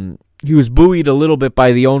 He was buoyed a little bit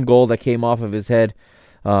by the own goal that came off of his head.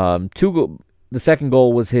 The second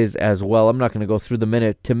goal was his as well. I'm not going to go through the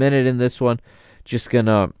minute-to-minute in this one. Just going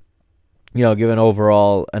to, give an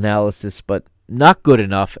overall analysis, but not good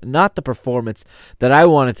enough. Not the performance that I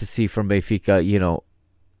wanted to see from Benfica,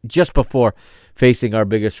 just before facing our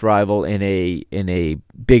biggest rival in a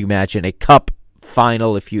big match, in a cup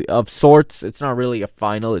final of sorts. It's not really a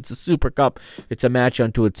final. It's a Super Cup. It's a match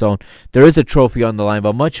unto its own. There is a trophy on the line,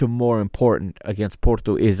 but much more important against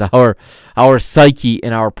Porto is our psyche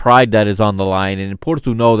and our pride that is on the line. And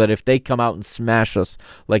Porto know that if they come out and smash us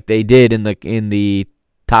like they did in the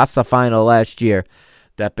Taça final last year,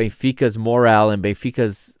 that Benfica's morale and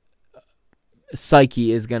Benfica's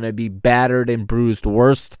psyche is going to be battered and bruised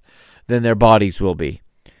worse than their bodies will be.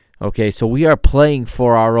 Okay, so we are playing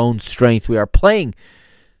for our own strength. We are playing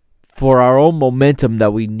for our own momentum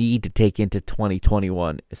that we need to take into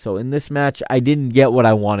 2021. So in this match, I didn't get what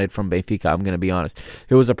I wanted from Benfica, I'm going to be honest.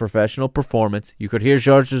 It was a professional performance. You could hear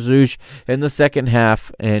Jorge Jesus in the second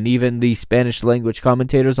half, and even the Spanish language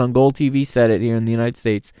commentators on Goal TV said it here in the United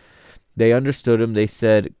States. They understood him. They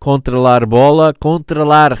said, controlar bola,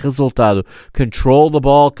 controlar resultado. Control the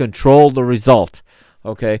ball, control the result.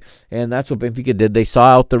 Okay, and that's what Benfica did. They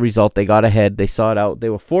saw out the result. They got ahead. They saw it out. They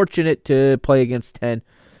were fortunate to play against 10.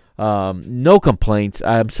 No complaints.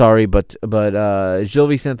 I'm sorry, but Gil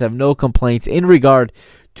Vicente have no complaints in regard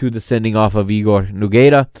to the sending off of Igor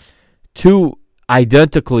Nogueira. 2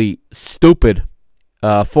 identically stupid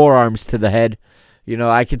forearms to the head. You know,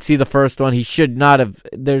 I could see the first one. He should not have.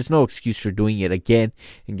 There's no excuse for doing it again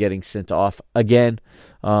and getting sent off again.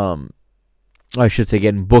 I should say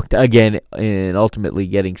getting booked again and ultimately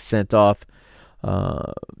getting sent off.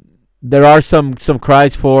 There are some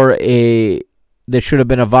cries for there should have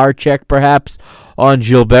been a VAR check perhaps on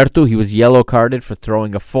Gilberto. He was yellow carded for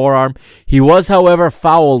throwing a forearm. He was, however,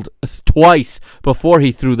 fouled twice before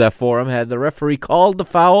he threw that forearm. Had the referee called the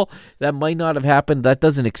foul, that might not have happened. That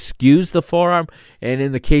doesn't excuse the forearm. And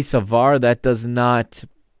in the case of VAR, that does not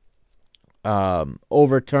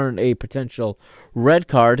overturn a potential red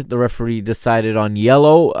card. The referee decided on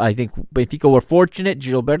yellow. I think Benfica were fortunate.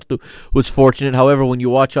 Gilberto was fortunate. However, when you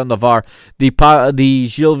watch on the VAR, the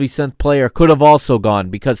Gil Vicente player could have also gone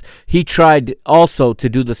because he tried also to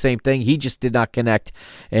do the same thing. He just did not connect.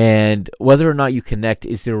 And whether or not you connect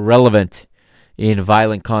is irrelevant in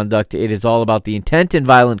violent conduct. It is all about the intent in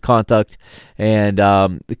violent conduct, and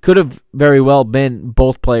it could have very well been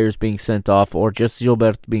both players being sent off or just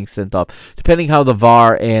Gilberto being sent off, depending how the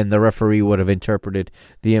VAR and the referee would have interpreted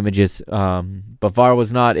the images. But VAR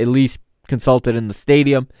was not at least consulted in the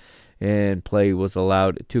stadium, and play was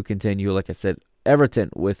allowed to continue. Like I said, Everton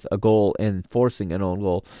with a goal and forcing an own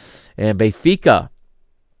goal, and Benfica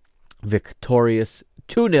victorious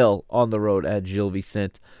 2-0 on the road at Gil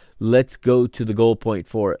Vicente. Let's go to the goal point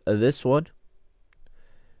for this one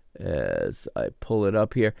as I pull it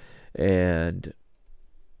up here. And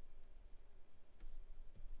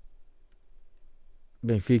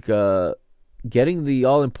Benfica getting the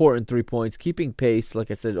all-important 3 points, keeping pace,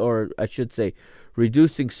 like I said, or I should say,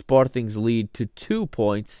 reducing Sporting's lead to 2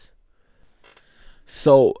 points.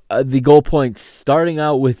 So the goal points starting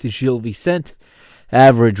out with Gil Vicente,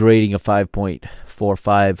 average rating of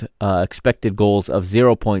 5.45, expected goals of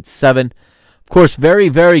 0.7. Of course, very,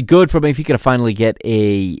 very good for Benfica to finally get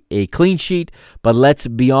a clean sheet. But let's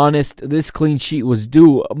be honest, this clean sheet was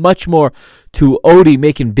due much more to Odi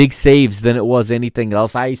making big saves than it was anything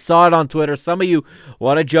else. I saw it on Twitter. Some of you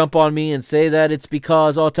want to jump on me and say that it's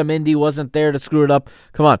because Otamendi wasn't there to screw it up.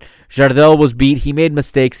 Come on. Jardel was beat. He made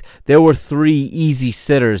mistakes. There were 3 easy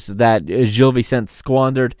sitters that Gil Vicente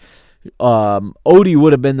squandered. Odi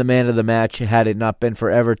would have been the man of the match had it not been for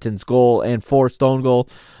Everton's goal and forced own goal.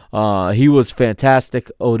 He was fantastic,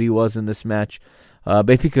 Odi was in this match.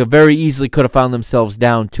 Benfica very easily could have found themselves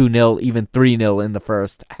down 2-0, even 3-0 in the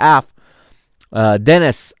first half.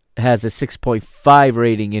 Dennis has a 6.5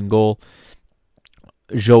 rating in goal.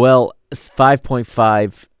 Joel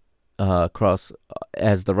 5.5 across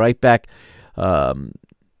as the right back.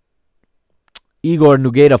 Igor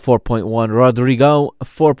Nogueira 4.1, Rodrigo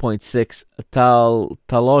 4.6,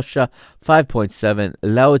 Talosha 5.7,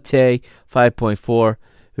 Laute 5.4,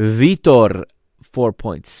 Vitor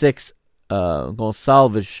 4.6,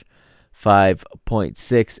 Gonçalves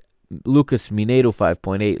 5.6, Lucas Mineiro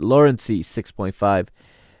 5.8, Laurenci 6.5,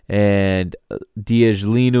 and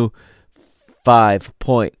Diaslino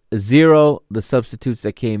 5.0. The substitutes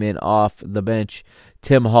that came in off the bench: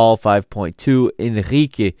 Tim Hall 5.2,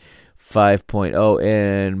 Enrique 5.0,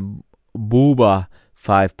 and Buba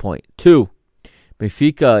 5.2.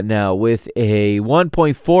 Benfica now with a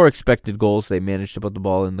 1.4 expected goals. They managed to put the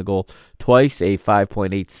ball in the goal twice, a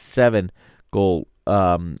 5.87 goal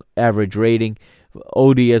average rating.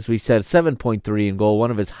 Odi, as we said, 7.3 in goal,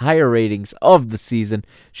 one of his higher ratings of the season.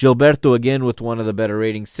 Gilberto again with one of the better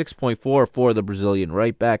ratings, 6.4 for the Brazilian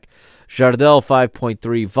right back. Jardel 5.3,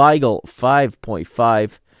 Weigl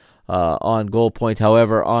 5.5 on goal point.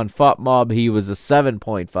 However, on FotMob he was a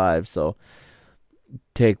 7.5, so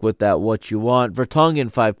take with that what you want.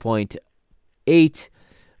 Vertonghen 5.8,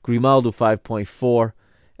 Grimaldo 5.4.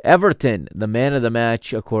 Everton, the man of the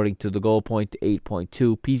match, according to the goal point,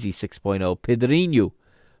 8.2. Pizzi 6.0. Pedrinho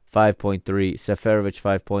 5.3. Seferovic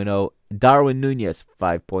 5.0. Darwin Nunez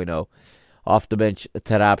 5.0. Off the bench,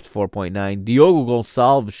 Tarapt 4.9. Diogo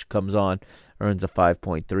Gonçalves comes on, earns a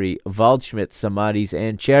 5.3. Waldschmidt, Samaris,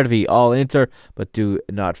 and Chervi all enter, but do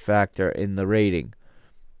not factor in the rating.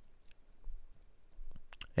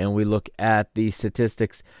 And we look at the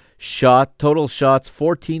statistics. Total shots,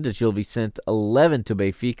 14 to Gil Vicente, 11 to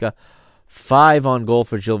Benfica. 5 on goal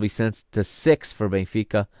for Gil Vicente to 6 for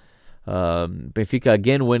Benfica. Benfica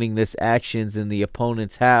again winning this actions in the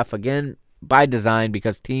opponent's half. Again, by design,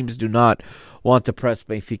 because teams do not want to press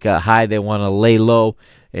Benfica high. They want to lay low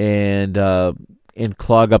and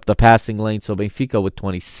clog up the passing lane. So Benfica with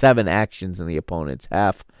 27 actions in the opponent's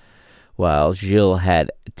half, while Gil had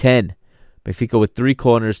 10. Benfica with 3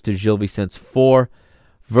 corners to Gil Vicente's 4.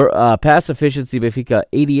 Pass efficiency, Benfica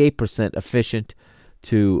 88% efficient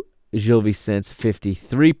to Gil Vicente's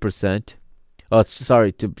 53%.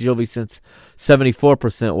 To Gil Vicente's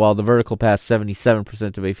 74%, while the vertical pass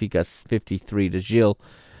 77% to Benfica, 53% to Gil.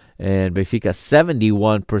 And Benfica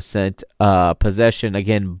 71% possession,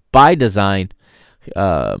 again, by design.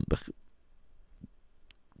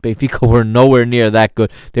 Benfica were nowhere near that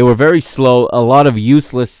good. They were very slow, a lot of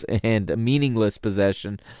useless and meaningless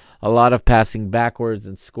possession, a lot of passing backwards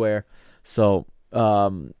and square. So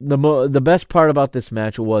the best part about this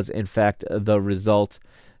match was, in fact, the result.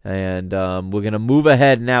 And we're going to move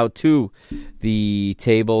ahead now to the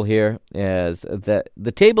table here. As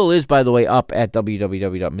the table is, by the way, up at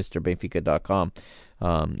www.mrbenfica.com.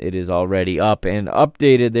 It is already up and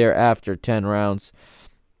updated there after 10 rounds.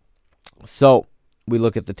 So we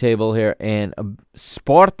look at the table here, and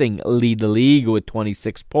Sporting lead the league with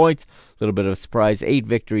 26 points. A little bit of a surprise. 8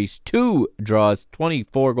 victories, 2 draws,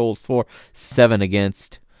 24 goals for, 7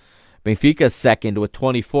 against. Benfica second with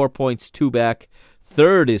 24 points, 2 back.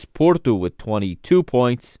 Third is Porto with 22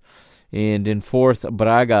 points. And in fourth,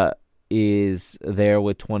 Braga is there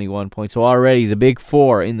with 21 points. So already the big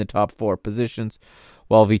 4 in the top 4 positions.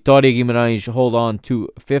 While Vitória Guimarães hold on to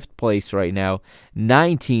 5th place right now.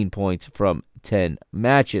 19 points from 10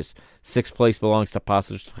 matches. 6th place belongs to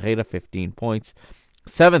Paços de Ferreira, 15 points.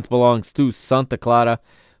 7th belongs to Santa Clara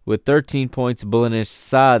with 13 points. Belenenses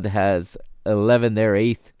SAD has 11, they're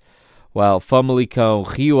 8th. While Famalicão,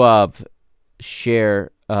 Rio Ave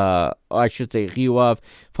share, Rio Ave,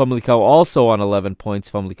 Famalicão also on 11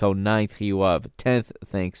 points. Famalicão 9th, Rio Ave 10th,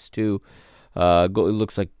 thanks to, it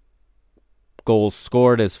looks like goals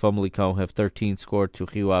scored, as Famalicão have 13 scored to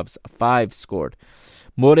Rio Ave's 5 scored.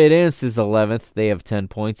 Moreirense is 11th, they have 10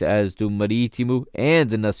 points, as do Marítimo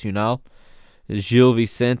and Nacional. Gil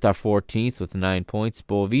Vicente are 14th with 9 points.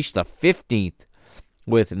 Boa Vista 15th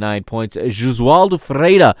with 9 points. Josualdo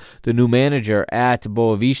Ferreira, the new manager at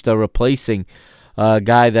Boa Vista, replacing a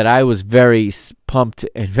guy that I was very pumped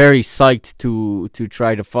and very psyched to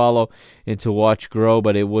try to follow and to watch grow,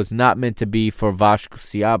 but it was not meant to be for Vasco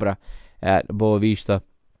Seabra at Boa Vista.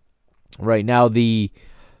 Right now, the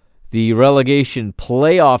relegation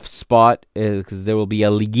playoff spot, because there will be a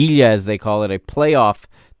liguilla, as they call it, a playoff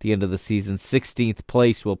at the end of the season. 16th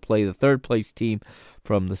place will play the 3rd place team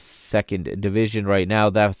from the 2nd division. Right now,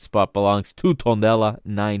 that spot belongs to Tondela,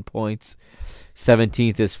 9 points.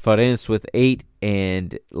 17th is Farense with 8,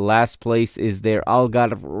 and last place is their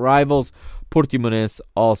Algarve rivals, Portimonense,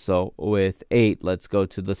 also with 8. Let's go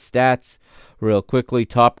to the stats real quickly.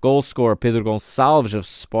 Top goal scorer, Pedro Gonçalves of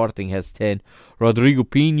Sporting has 10. Rodrigo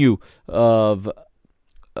Pinho of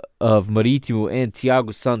Marítimo and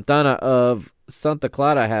Thiago Santana of Santa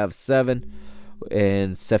Clara have 7.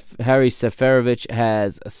 And Harry Seferovic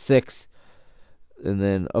has 6. And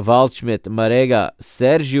then Waldschmidt, Marega,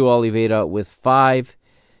 Sergio Oliveira with 5.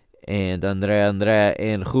 And Andrea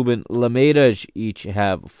and Ruben Lameiras each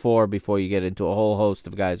have 4, before you get into a whole host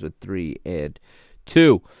of guys with 3 and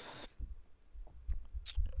 2.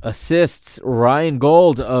 Assists, Ryan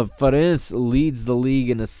Gold of Farense leads the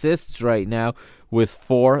league in assists right now with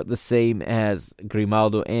 4, the same as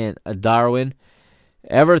Grimaldo and Darwin.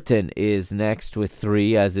 Everton is next with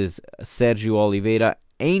 3, as is Sergio Oliveira,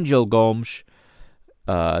 Angel Gomes,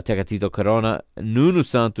 Tecatito Corona, Nuno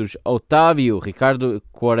Santos, Otávio, Ricardo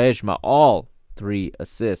Quaresma, all 3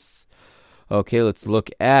 assists. Okay, let's look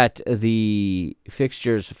at the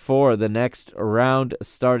fixtures for the next round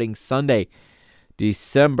starting Sunday,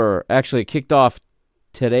 December. Actually, it kicked off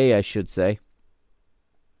today, I should say,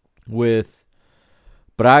 with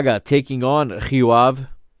Braga taking on Rio Ave.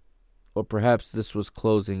 Or perhaps this was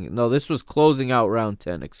closing. No, this was closing out round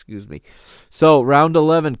 10, excuse me. So, round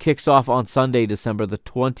 11 kicks off on Sunday, December the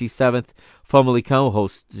 27th. Famalicão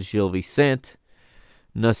hosts Gil Vicente.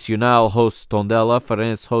 Nacional hosts Tondela.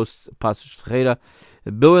 Farense hosts Paços de Ferreira.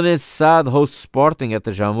 Belenenses SAD hosts Sporting at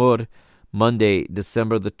the Jamor. Monday,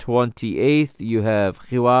 December the 28th, you have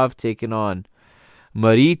Rio Ave taking on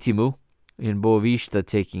Marítimo, and Boa Vista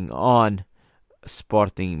taking on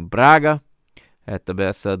Sporting Braga at the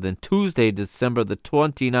Bessa. Then Tuesday, December the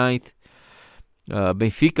 29th,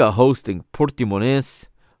 Benfica hosting Portimonense.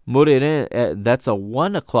 Moreirense, that's a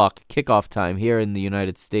 1 o'clock kickoff time here in the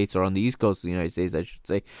United States, or on the East Coast of the United States, I should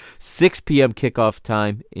say. 6 p.m. kickoff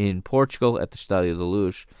time in Portugal at the Estádio da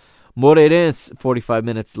Luz. Moreirense, 45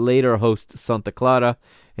 minutes later, hosts Santa Clara.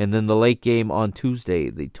 And then the late game on Tuesday,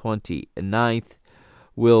 the 29th,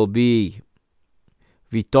 will be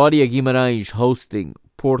Vitória Guimarães hosting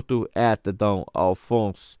Porto at the Dom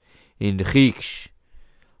Alfonso Henriques.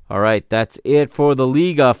 All right, that's it for the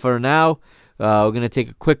Liga for now. We're going to take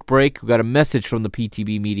a quick break. We've got a message from the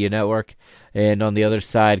PTB Media Network. And on the other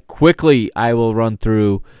side, quickly, I will run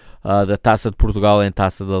through the Taça de Portugal and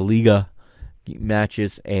Taça da Liga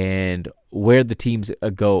matches and where the teams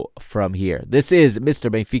go from here. This is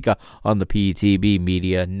Mr. Benfica on the PTB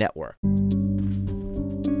Media Network.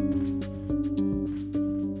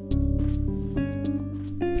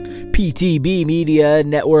 PTB Media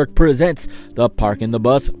Network presents the Park in the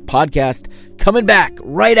Bus podcast, coming back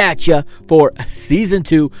right at you for Season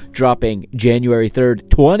 2, dropping January 3rd,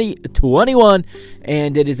 2021.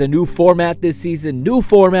 And it is a new format this season,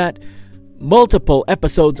 multiple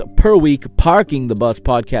episodes per week, Parking the Bus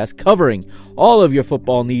podcast, covering all of your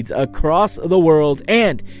football needs across the world.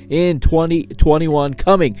 And in 2021,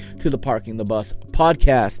 coming to the Parking the Bus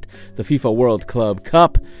podcast, the FIFA World Club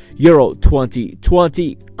Cup, Euro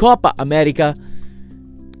 2020, Copa America,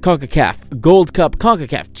 CONCACAF Gold Cup,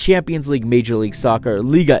 CONCACAF Champions League, Major League Soccer,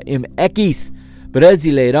 Liga MX,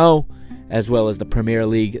 Brasileirão, as well as the Premier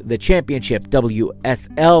League, the Championship,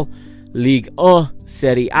 WSL, Ligue 1,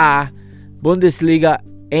 Serie A, Bundesliga,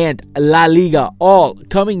 and La Liga, all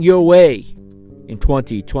coming your way in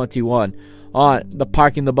 2021 on the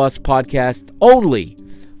Parking the Bus podcast, only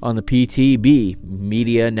on the PTB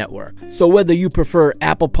Media Network. So whether you prefer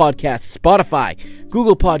Apple Podcasts, Spotify,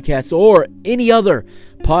 Google Podcasts, or any other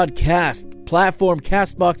podcast platform,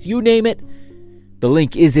 Castbox, you name it, the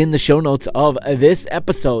link is in the show notes of this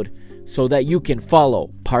episode so that you can follow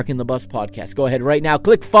Parking the Bus podcast. Go ahead right now,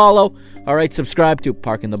 click follow. All right, subscribe to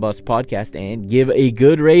Parking the Bus podcast and give a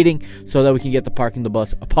good rating so that we can get the Parking the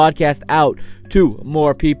Bus podcast out to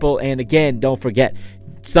more people. And again, don't forget,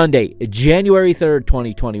 Sunday, January 3rd,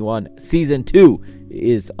 2021, Season 2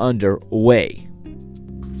 is underway.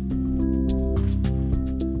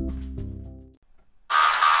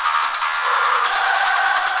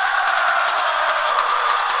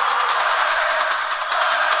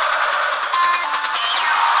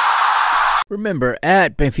 Remember,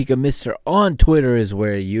 at Benfica Mister on Twitter is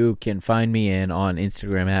where you can find me, and on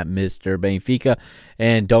Instagram at Mr. Benfica.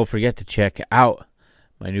 And don't forget to check out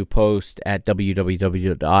my new post at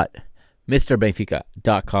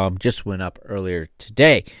www.mrbenfica.com. Just went up earlier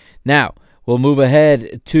today. Now, we'll move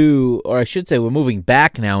ahead to, or I should say we're moving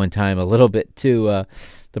back now in time a little bit to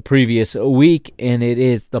the previous week, and it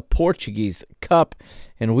is the Portuguese Cup,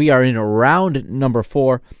 and we are in round number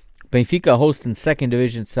 4. Benfica hosting second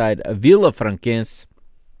division side Vila Franquense,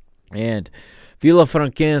 and Vila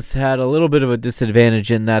Franquense had a little bit of a disadvantage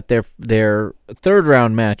in that their third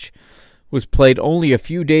round match was played only a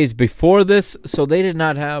few days before this, so they did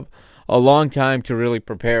not have a long time to really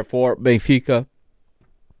prepare for Benfica.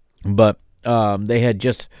 But they had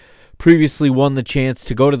just previously won the chance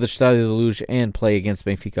to go to the Estádio da Luz and play against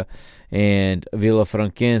Benfica. And Vila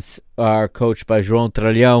Franquense are coached by João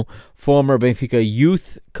Tralhão, former Benfica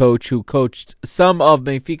youth coach who coached some of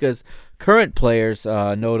Benfica's current players,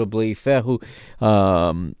 notably Ferro,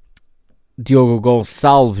 Diogo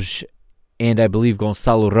Gonçalves, and I believe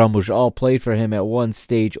Gonçalo Ramos all played for him at one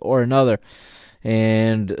stage or another.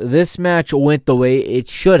 And this match went the way it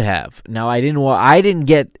should have. Now, I didn't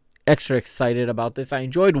get extra excited about this. I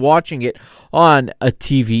enjoyed watching it on a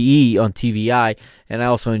TVE, on TVI, and I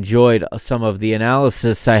also enjoyed some of the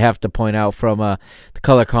analysis, I have to point out, from the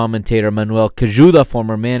color commentator Manuel Cajuda,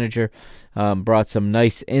 former manager. Brought some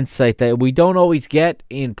nice insight that we don't always get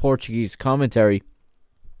in Portuguese commentary.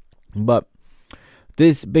 But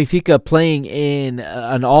this Benfica playing in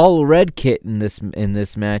an all-red kit in this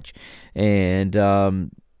match, and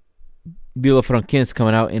Vila Franquense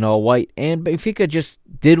coming out in all white, and Benfica just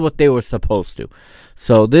did what they were supposed to.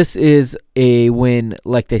 So this is a win,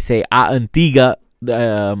 like they say, a antiga,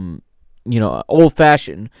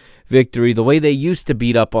 old-fashioned victory, the way they used to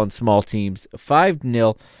beat up on small teams,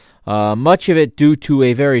 5-0. Much of it due to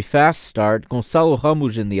a very fast start. Gonçalo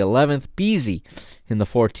Ramos in the 11th, Pizzi in the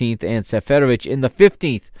 14th, and Seferovic in the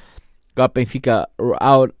 15th got Benfica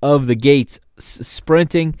out of the gates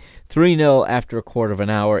sprinting 3-0 after a quarter of an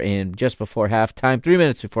hour, and just before halftime, 3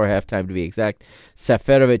 minutes before halftime to be exact,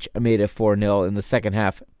 Seferovic made it 4-0 in the second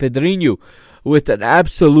half. Pedrinho with an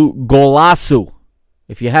absolute golazo.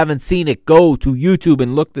 If you haven't seen it, go to YouTube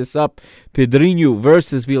and look this up. Pedrinho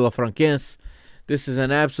versus Villafranquense. This is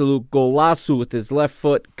an absolute golazo with his left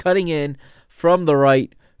foot cutting in from the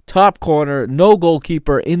right, top corner. No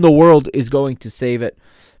goalkeeper in the world is going to save it.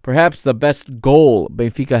 Perhaps the best goal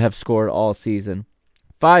Benfica have scored all season.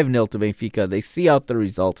 5-0 to Benfica. They see out the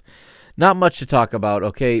result. Not much to talk about,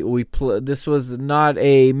 okay? This was not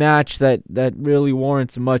a match that really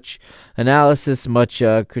warrants much analysis, much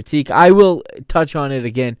critique. I will touch on it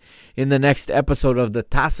again in the next episode of the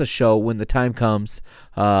Taça show when the time comes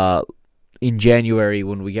in January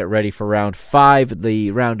when we get ready for round 5,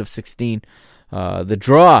 the round of 16. The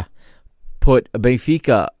draw put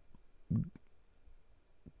Benfica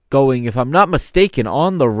going, if I'm not mistaken,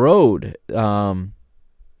 on the road.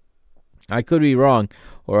 I could be wrong.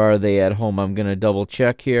 Or are they at home? I'm going to double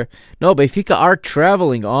check here. No, Benfica are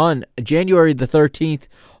traveling on January the 13th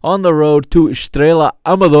on the road to Estrela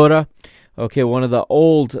Amadora. Okay, one of the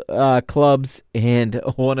old clubs and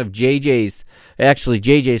one of JJ's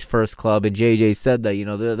first club. And JJ said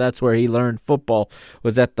that, that's where he learned football,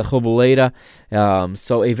 was at the Jubileira.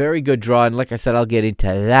 So a very good draw. And like I said, I'll get into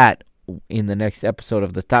that in the next episode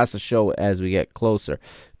of the Taça show as we get closer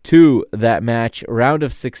to that match. Round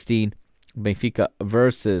of 16. Benfica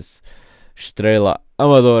versus Estrela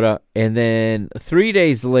Amadora. And then 3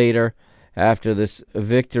 days later, after this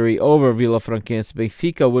victory over Villafranquense,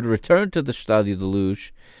 Benfica would return to the Estádio da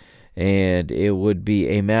Luz, and it would be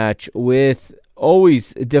a match with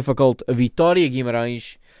always difficult Vitória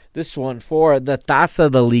Guimarães. This one for the Taça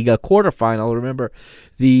da Liga quarterfinal. Remember,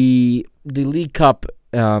 the League Cup,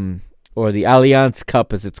 or the Allianz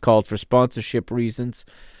Cup as it's called for sponsorship reasons,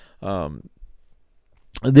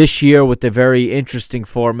 this year with a very interesting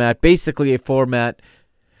format, basically a format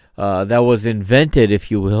that was invented,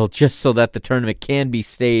 if you will, just so that the tournament can be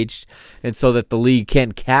staged and so that the league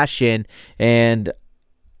can cash in. And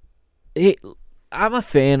I'm a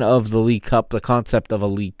fan of the League Cup, the concept of a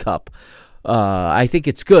League Cup. I think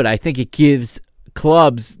it's good. I think it gives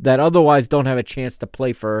clubs that otherwise don't have a chance to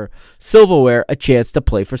play for silverware a chance to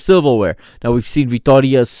play for silverware. Now, we've seen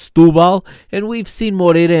Vitória Setúbal and we've seen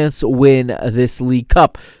Moreirense win this League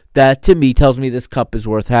Cup. That, to me, tells me this cup is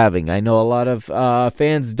worth having. I know a lot of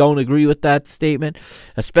fans don't agree with that statement,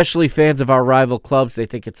 especially fans of our rival clubs. They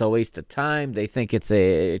think it's a waste of time. They think it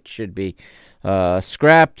should be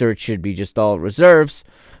scrapped, or it should be just all reserves.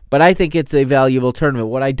 But I think it's a valuable tournament.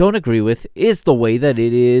 What I don't agree with is the way that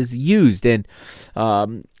it is used. And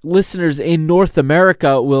listeners in North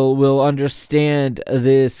America will understand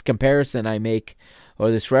this comparison I make,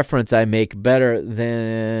 or this reference I make, better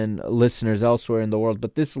than listeners elsewhere in the world.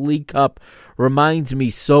 But this League Cup reminds me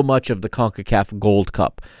so much of the CONCACAF Gold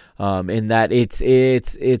Cup, in that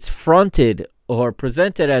it's fronted or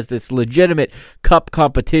presented as this legitimate cup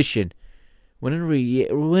competition, when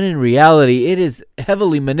in reality it is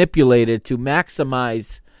heavily manipulated to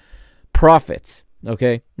maximize profits.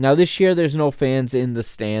 Okay, now this year there's no fans in the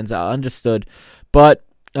stands, understood, but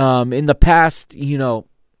in the past,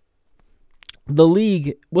 the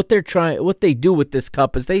league, what they do with this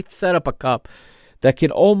cup is they set up a cup that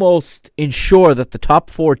can almost ensure that the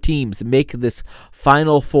top 4 teams make this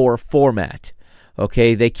Final Four format.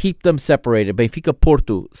 Okay, they keep them separated. Benfica,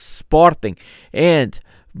 Porto, Sporting, and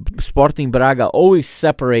Sporting Braga always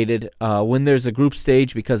separated when there's a group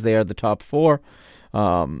stage because they are the top 4,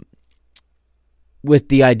 with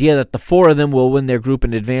the idea that the 4 of them will win their group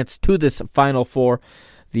and advance to this Final Four.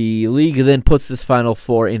 The league then puts this Final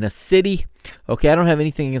Four in a city. Okay, I don't have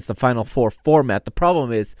anything against the Final Four format. The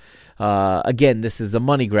problem is, again, this is a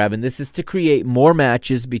money grab, and this is to create more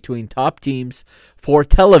matches between top teams for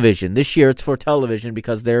television. This year it's for television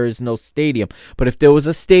because there is no stadium. But if there was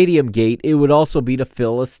a stadium gate, it would also be to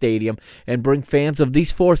fill a stadium and bring fans of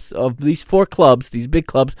these four clubs, these big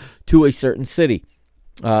clubs, to a certain city.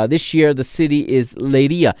 This year, the city is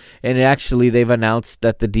Leiria, and actually they've announced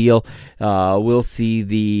that the deal will see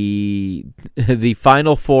the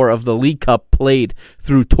Final Four of the League Cup played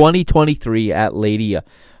through 2023 at Leiria,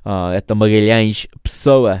 at the Magalhães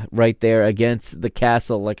Pessoa, right there against the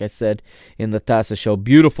castle, like I said in the Taça show.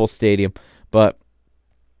 Beautiful stadium, but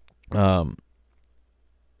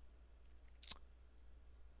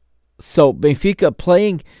so Benfica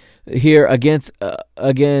playing here against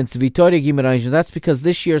Vitória Guimarães, and that's because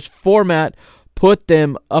this year's format put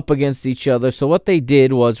them up against each other. So what they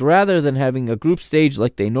did was, rather than having a group stage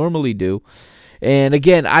like they normally do, and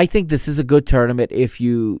again, I think this is a good tournament if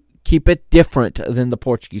you keep it different than the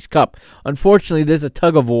Portuguese Cup. Unfortunately, there's a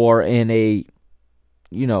tug of war and a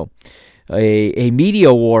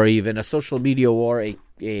media war, even a social media war,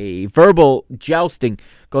 a verbal jousting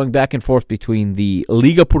going back and forth between the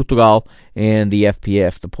Liga Portugal and the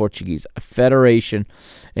FPF, the Portuguese Federation,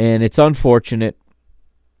 and it's unfortunate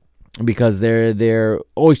because they're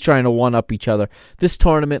always trying to one-up each other. This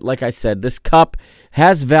tournament, like I said, this cup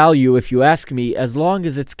has value, if you ask me, as long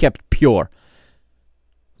as it's kept pure.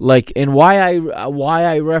 And why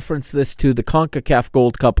I reference this to the CONCACAF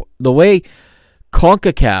Gold Cup, the way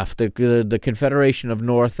CONCACAF, the Confederation of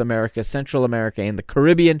North America, Central America, and the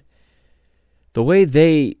Caribbean, the way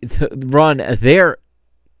they run their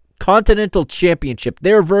continental championship,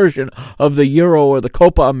 their version of the Euro or the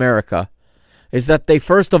Copa America, is that they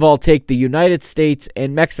first of all take the United States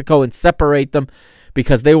and Mexico and separate them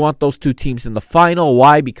because they want those two teams in the final.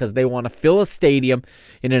 Why? Because they want to fill a stadium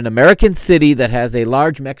in an American city that has a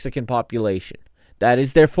large Mexican population. That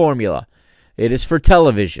is their formula. It is for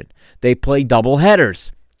television. They play double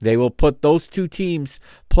headers. They will put those two teams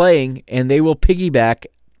playing, and they will piggyback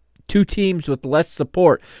two teams with less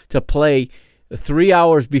support to play 3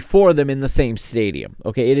 hours before them in the same stadium.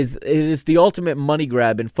 Okay, it is the ultimate money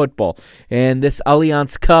grab in football, and this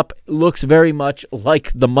Allianz Cup looks very much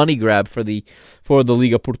like the money grab for the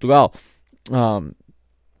Liga Portugal.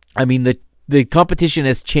 I mean, the competition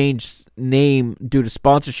has changed name due to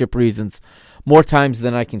sponsorship reasons more times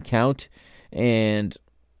than I can count, and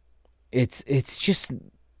it's just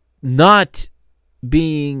not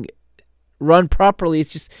being run properly.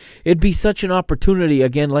 It'd be such an opportunity,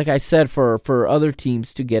 again, like I said, for other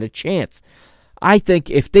teams to get a chance. I think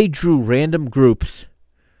if they drew random groups,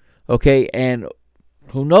 okay, and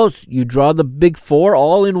who knows, you draw the big four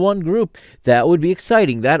all in one group, that would be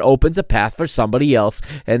exciting. That opens a path for somebody else,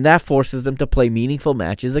 and that forces them to play meaningful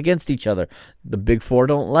matches against each other. The big four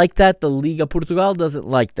don't like that. The Liga Portugal doesn't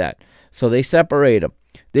like that, so they separate them.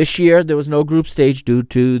 This year, there was no group stage due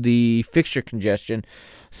to the fixture congestion,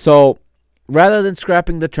 so rather than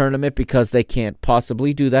scrapping the tournament because they can't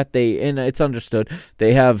possibly do that, and it's understood,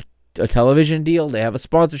 they have a television deal, they have a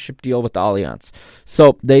sponsorship deal with Allianz.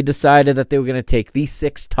 So they decided that they were going to take the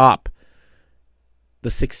six top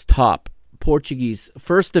Portuguese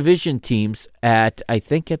first division teams at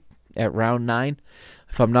round 9,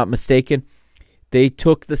 if I'm not mistaken. They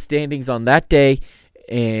took the standings on that day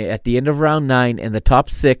at the end of round 9, and the top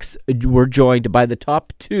 6 were joined by the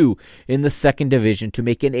top 2 in the second division to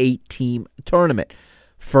make an 8-team tournament.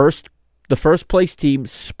 The first place team,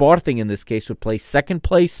 Sporting in this case, would play second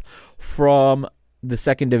place from the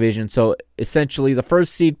second division. So essentially the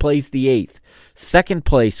first seed plays the 8th. Second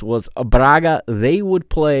place was Braga. They would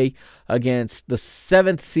play against the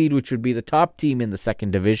 7th seed, which would be the top team in the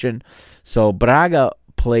second division. So Braga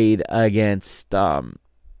played against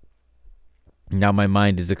now my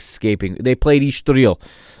mind is escaping. They played Estoril.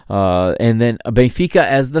 And then Benfica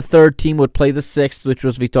as the third team would play the 6th, which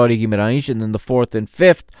was Vitória Guimarães. And then the 4th and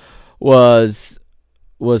 5th was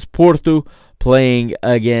Porto playing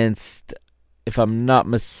against, if I'm not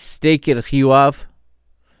mistaken, Rio Ave.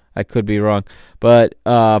 I could be wrong. But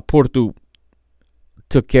Porto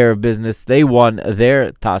took care of business. They won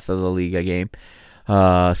their Taça da Liga game.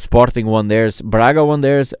 Sporting won theirs, Braga won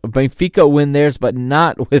theirs, Benfica win theirs, but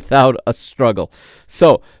not without a struggle.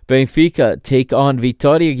 So, Benfica take on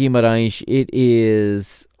Vitória Guimarães. It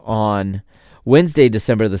is on Wednesday,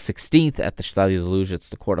 December the 16th at the Estádio da Luz. It's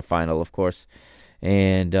the quarterfinal, of course.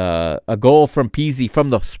 And a goal from Pizzi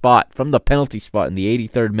from the penalty spot in the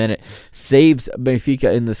 83rd minute, saves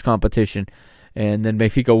Benfica in this competition. And then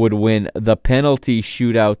Benfica would win the penalty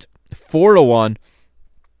shootout 4-1.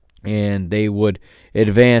 And they would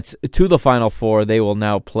advance to the Final Four. They will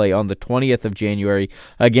now play on the 20th of January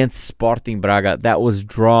against Sporting Braga. That was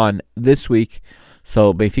drawn this week.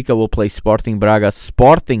 So Benfica will play Sporting Braga.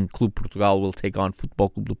 Sporting Clube Portugal will take on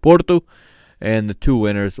Futebol Clube do Porto. And the two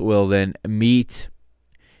winners will then meet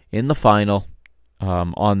in the final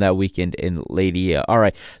on that weekend in Leiria. All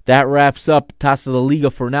right, that wraps up Taça da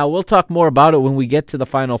Liga for now. We'll talk more about it when we get to the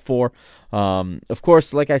Final Four. Of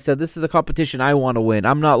course, like I said, this is a competition I want to win.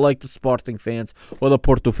 I'm not like the Sporting fans or the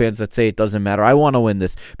Porto fans that say it doesn't matter. I want to win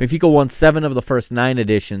this. Benfica won 7 of the first 9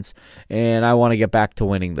 editions, and I want to get back to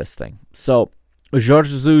winning this thing. So,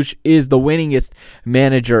 Jorge Jesus is the winningest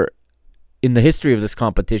manager in the history of this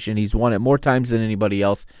competition. He's won it more times than anybody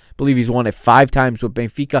else. I believe he's won it 5 times with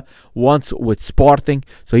Benfica, once with Sporting.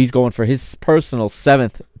 So he's going for his personal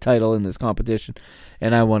 7th title in this competition.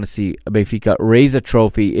 And I want to see Benfica raise a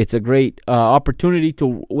trophy. It's a great opportunity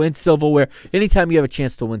to win silverware. Anytime you have a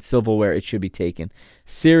chance to win silverware, it should be taken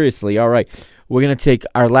seriously. All right, we're going to take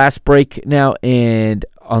our last break now. And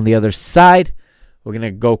on the other side. We're going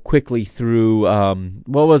to go quickly through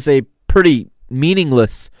what was a pretty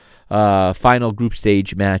meaningless final group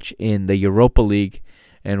stage match in the Europa League,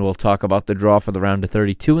 and we'll talk about the draw for the round of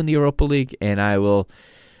 32 in the Europa League, and I will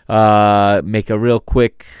make a real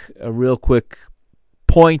quick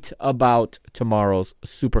point about tomorrow's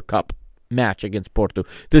Super Cup match against Porto.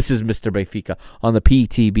 This is Mr. Benfica on the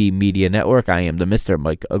PTB Media Network. I am the Mr.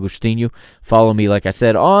 Mike Agostinho. Follow me, like I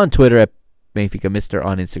said, on Twitter at Benfica Mr.,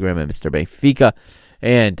 on Instagram at Mr. Benfica,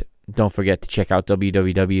 and don't forget to check out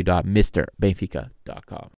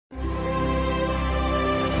www.mrbenfica.com.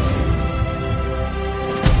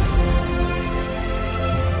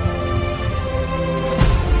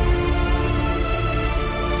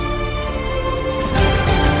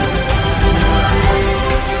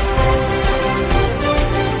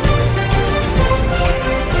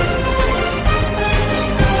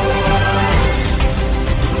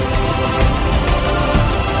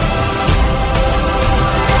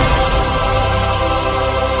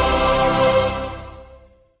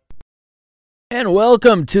 And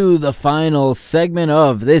welcome to the final segment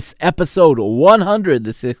of this episode 100,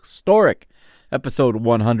 this historic episode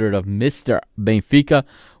 100 of Mr. Benfica.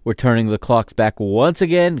 We're turning the clocks back once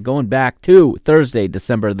again, going back to Thursday,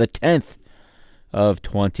 December the 10th of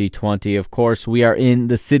 2020. Of course, we are in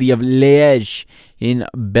the city of Liège in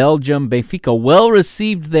Belgium. Benfica well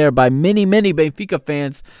received there by many, many Benfica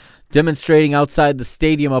fans, demonstrating outside the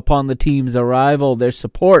stadium upon the team's arrival their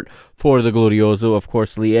support for the Glorioso. Of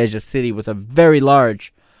course, Liège, a city with a very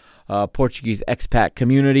large Portuguese expat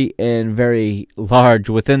community, and very large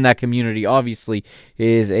within that community, obviously,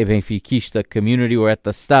 is a Benfiquista community. We're at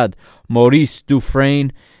the Stade Maurice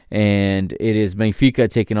Dufresne, and it is Benfica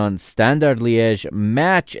taking on Standard Liège,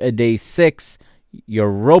 match day 6,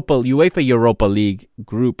 UEFA Europa League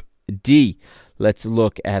Group D. Let's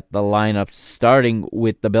look at the lineup, starting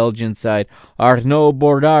with the Belgian side. Arnaud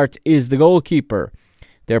Bordart is the goalkeeper.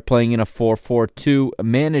 They're playing in a 4-4-2,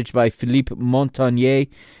 managed by Philippe Montagnier,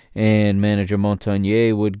 and manager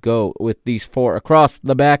Montagnier would go with these four across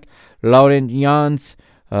the back: Laurent Jans,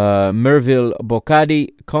 Merville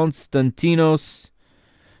Bocadi, Konstantinos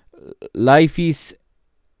Laifis,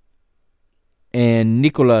 and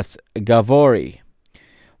Nicolas Gavori.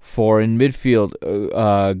 For in midfield,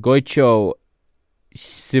 Goicho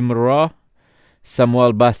Simra,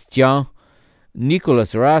 Samuel Bastien,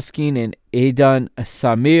 Nicolas Raskin, and Aidan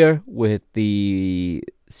Samir, with the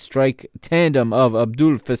strike tandem of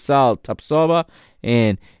Abdul Faisal Tapsoba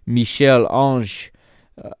and Michel Ange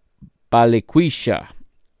Balequisha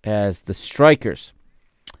as the strikers.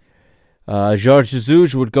 Georges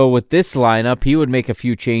Jesus would go with this lineup. He would make a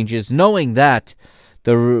few changes, knowing that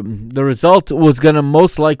the result was going to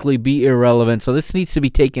most likely be irrelevant, so this needs to be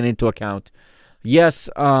taken into account. Yes,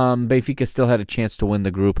 Benfica still had a chance to win the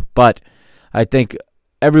group, but I think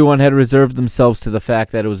everyone had reserved themselves to the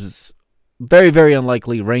fact that it was very, very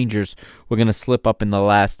unlikely Rangers were going to slip up in the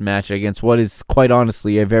last match against what is, quite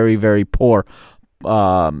honestly, a very, very poor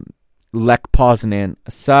Lech Poznan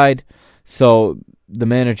side. So the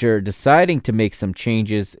manager deciding to make some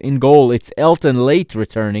changes. In goal, it's Elton Late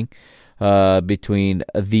returning between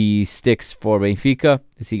the sticks for Benfica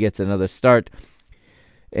as he gets another start.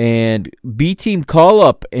 And B-team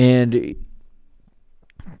call-up and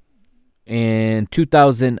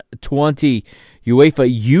 2020 UEFA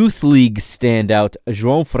Youth League standout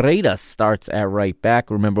João Freitas starts at right back.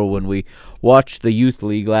 Remember when we watched the Youth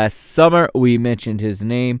League last summer, we mentioned his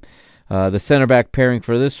name. The center back pairing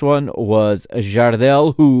for this one was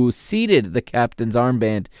Jardel, who ceded the captain's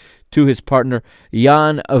armband to his partner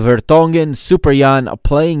Jan Vertonghen. Super Jan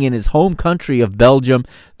playing in his home country of Belgium.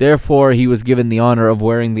 Therefore, he was given the honor of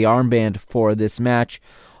wearing the armband for this match.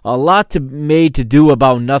 A lot made to do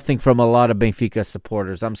about nothing from a lot of Benfica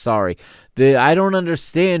supporters. I'm sorry. I don't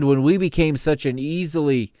understand when we became such an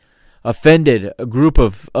easily offended group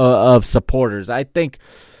of supporters. I think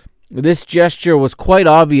this gesture was quite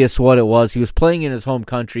obvious what it was. He was playing in his home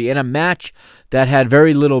country in a match that had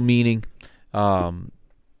very little meaning. A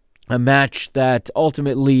match that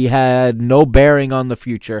ultimately had no bearing on the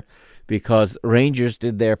future because Rangers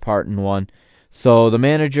did their part and won. So the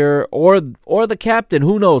manager or the captain,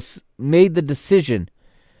 who knows, made the decision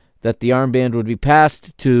that the armband would be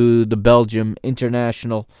passed to the Belgium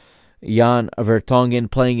international, Jan Vertonghen,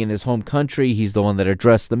 playing in his home country. He's the one that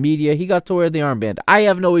addressed the media. He got to wear the armband. I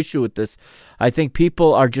have no issue with this. I think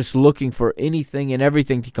people are just looking for anything and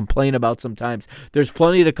everything to complain about sometimes. There's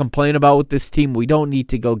plenty to complain about with this team. We don't need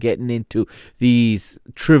to go getting into these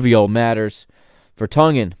trivial matters.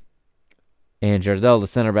 Vertonghen and Jardel, the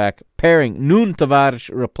center back pairing. Nuno Tavares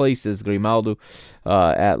replaces Grimaldo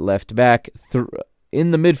at left back.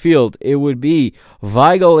 in the midfield, it would be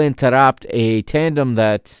Weigl and Taarabt, a tandem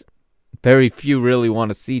that very few really want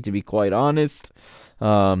to see, to be quite honest.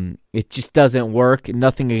 It just doesn't work.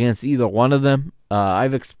 Nothing against either one of them.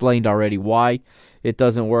 I've explained already why it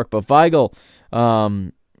doesn't work. But Weigl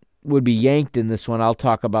would be yanked in this one. I'll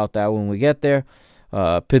talk about that when we get there.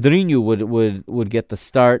 Pedrinho would get the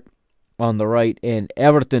start on the right, and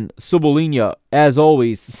Everton Cebolinha, as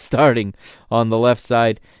always, starting on the left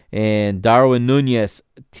side, and Darwin Núñez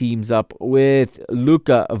teams up with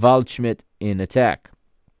Luka Waldschmidt in attack.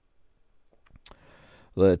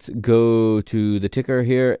 Let's go to the ticker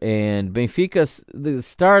here, and Benfica, they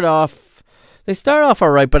start off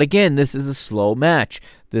all right, but again, this is a slow match.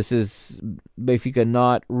 This is Benfica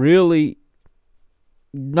not really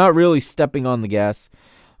stepping on the gas,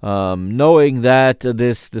 knowing that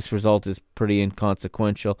this result is pretty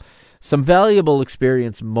inconsequential. Some valuable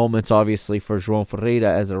experience moments, obviously, for João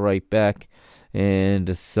Ferreira as a right back,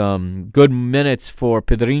 and some good minutes for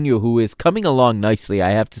Pedrinho, who is coming along nicely,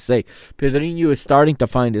 I have to say. Pedrinho is starting to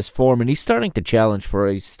find his form, and he's starting to challenge for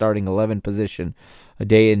a starting 11 position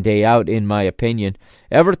day in, day out, in my opinion.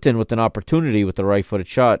 Everton with an opportunity with the right-footed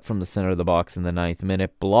shot from the center of the box in the 9th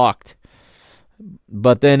minute, blocked.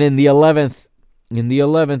 But then in the 11th,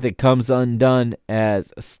 it comes undone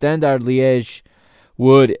as Standard Liège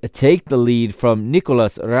would take the lead from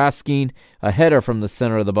Nicolas Raskin, a header from the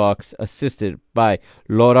center of the box, assisted by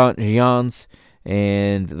Laurent Jans,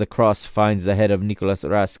 and the cross finds the head of Nicolas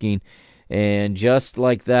Raskin. And just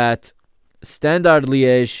like that, Standard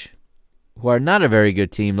Liège, who are not a very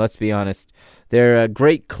good team, let's be honest, they're a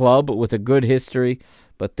great club with a good history,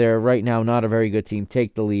 but they're right now not a very good team,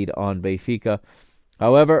 take the lead on Benfica.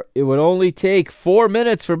 However, it would only take 4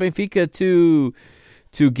 minutes for Benfica to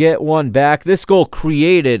get one back. This goal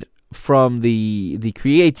created from the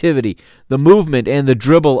creativity, the movement, and the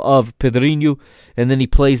dribble of Pedrinho, and then he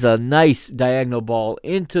plays a nice diagonal ball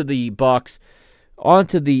into the box,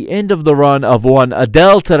 onto the end of the run of one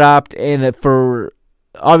Adel Taarabt, and for...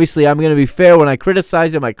 Obviously, I'm going to be fair when I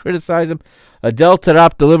criticize him. Adel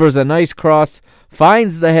Taarabt delivers a nice cross,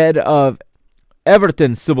 finds the head of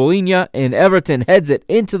Everton Cebolinha, and Everton heads it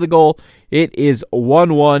into the goal. It is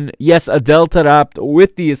 1-1. Yes, Adel Taarabt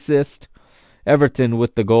with the assist. Everton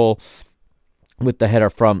with the goal, with the header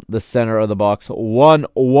from the center of the box.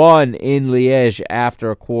 1-1 in Liège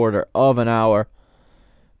after a quarter of an hour.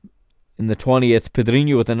 In the 20th,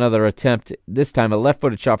 Pedrinho with another attempt, this time a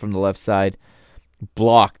left-footed shot from the left side.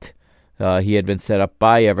 Blocked. He had been set up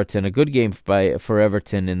by Everton. A good game for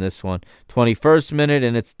Everton in this one. 21st minute,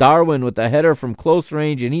 and it's Darwin with a header from close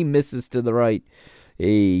range, and he misses to the right.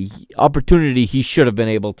 A opportunity he should have been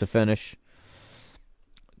able to finish.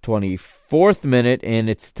 24th minute, and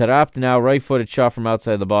it's Taarabt now, right-footed shot from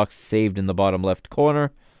outside the box, saved in the bottom left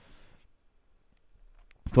corner.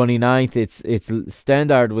 29th, it's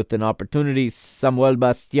Standard with an opportunity. Samuel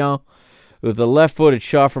Bastien with a left-footed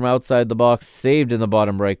shot from outside the box, saved in the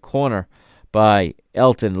bottom right corner by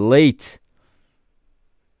Elton Late.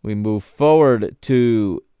 We move forward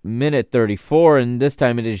to minute 34, and this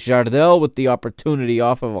time it is Jardel with the opportunity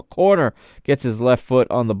off of a corner. Gets his left foot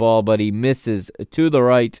on the ball, but he misses to the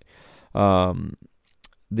right.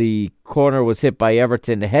 The corner was hit by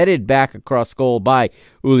Everton, headed back across goal by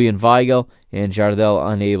Julian Weigl, and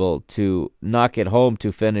Jardel unable to knock it home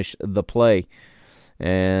to finish the play.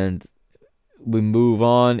 And we move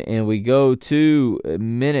on, and we go to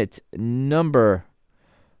minute number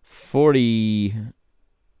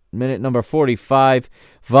 45.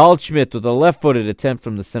 Waldschmidt with a left-footed attempt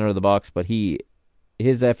from the center of the box, but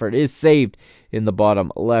his effort is saved in the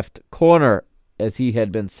bottom left corner as he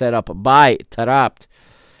had been set up by Taarabt.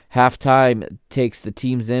 Halftime takes the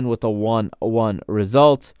teams in with a 1-1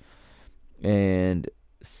 result. And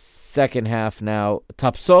second half now,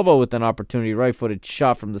 Tapsoba with an opportunity, right-footed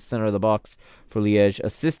shot from the center of the box for Liège,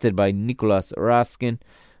 assisted by Nicolas Raskin,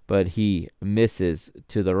 but he misses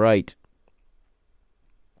to the right.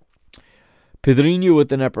 Pedrinho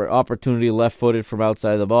with an opportunity, left-footed from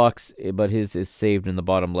outside the box, but his is saved in the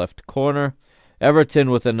bottom left corner.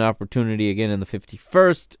 Everton with an opportunity again in the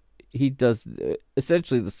 51st. He does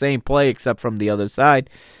essentially the same play except from the other side.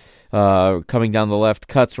 Coming down the left,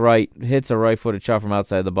 cuts right, hits a right-footed shot from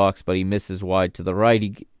outside the box, but he misses wide to the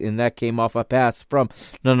right. And that came off a pass from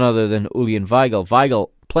none other than Julian Weigl.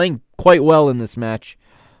 Weigl playing quite well in this match.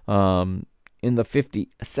 In the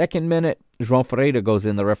 52nd minute, João Ferreira goes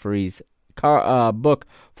in the referee's book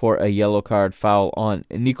for a yellow card foul on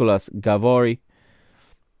Nicolas Gavori.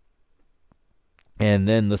 And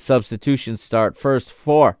then the substitutions start first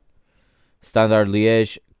for Standard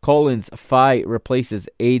Liège. Collins Faye replaces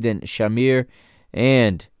Aiden Shamir,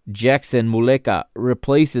 and Jackson Muleka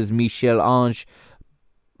replaces Michel-Ange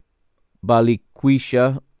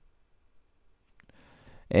Balikwisha.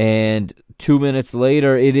 And 2 minutes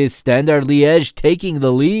later, it is Standard Liège taking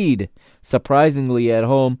the lead, surprisingly at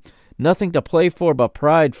home. Nothing to play for but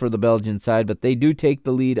pride for the Belgian side, but they do take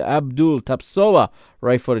the lead. Abdul Tapsoba,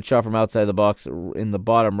 right-footed shot from outside the box in the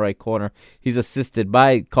bottom right corner. He's assisted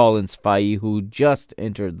by Collins Faye, who just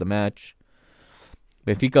entered the match.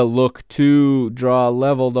 Benfica look to draw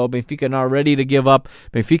level, though. Benfica not ready to give up.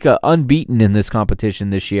 Benfica unbeaten in this competition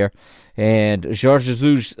this year. And Jorge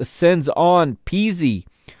Jesus sends on Pizzi.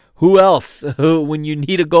 Who else? When you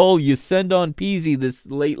need a goal, you send on Pizzi this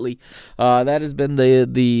lately. That has been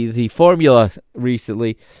the formula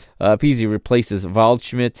recently. Pizzi replaces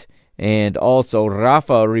Waldschmidt, and also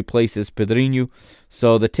Rafa replaces Pedrinho.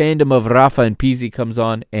 So the tandem of Rafa and Pizzi comes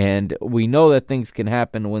on, and we know that things can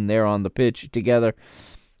happen when they're on the pitch together.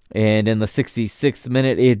 And in the 66th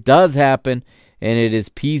minute, it does happen, and it is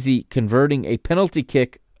Pizzi converting a penalty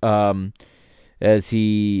kick as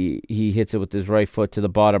he hits it with his right foot to the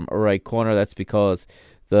bottom right corner. That's because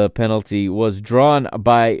the penalty was drawn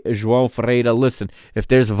by João Ferreira. Listen, if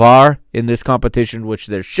there's VAR in this competition, which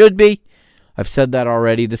there should be, I've said that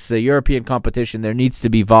already. This is a European competition. There needs to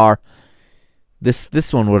be VAR.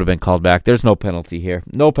 This one would have been called back. There's no penalty here.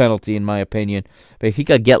 No penalty, in my opinion.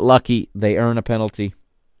 Benfica get lucky. They earn a penalty.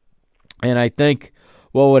 And I think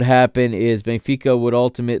what would happen is Benfica would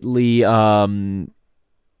ultimately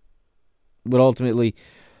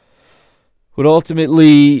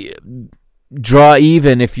draw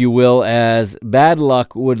even, if you will, as bad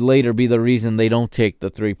luck would later be the reason they don't take the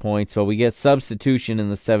 3 points. But we get substitution in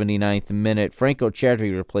the 79th minute. Franco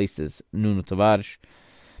Cerri replaces Nuno Tavares,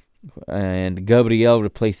 and Gabriel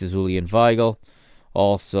replaces Julian Weigl.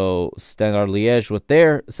 Also, Standard Liège with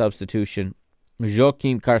their substitution.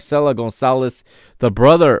 Joaquim Carcela Gonçalves, the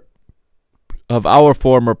brother of our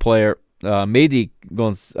former player, Mehdi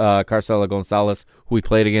Carcela Gonçalves, who we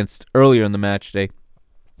played against earlier in the match day.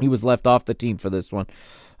 He was left off the team for this one.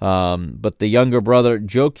 But the younger brother,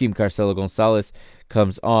 Joaquim Carcela Gonçalves,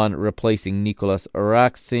 comes on, replacing Nicolas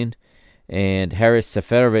Raxin. And Haris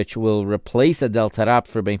Seferovic will replace Adel Tarap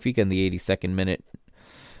for Benfica in the 82nd minute.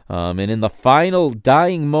 And in the final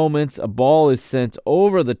dying moments, a ball is sent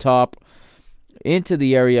over the top into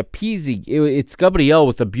the area. Pizzi, it's Gabriel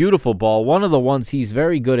with a beautiful ball. One of the ones he's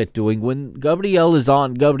very good at doing. When Gabriel is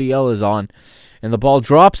on. And the ball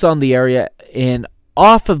drops on the area, and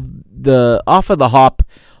off of the hop,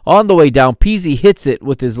 on the way down, Pizzi hits it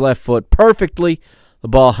with his left foot perfectly. The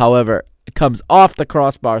ball, however, comes off the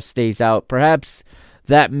crossbar, stays out. Perhaps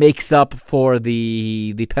that makes up for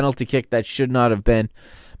the penalty kick that should not have been.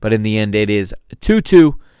 But in the end, it is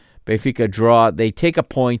 2-2. Benfica draw. They take a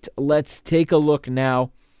point. Let's take a look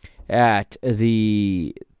now at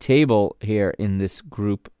the table here in this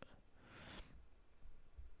group.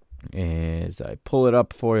 As I pull it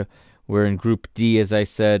up for you, we're in Group D, as I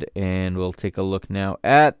said, and we'll take a look now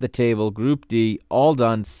at the table. Group D, all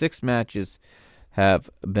done. 6 matches have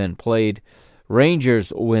been played.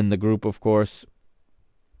 Rangers win the group, of course,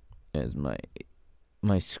 as my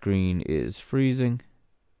screen is freezing.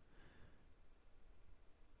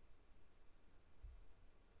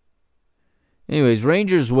 Anyways,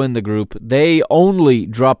 Rangers win the group. They only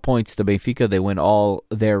drop points to Benfica. They win all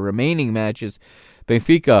their remaining matches.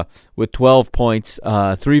 Benfica, with 12 points,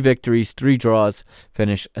 3 victories, 3 draws,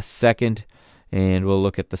 finish second. And we'll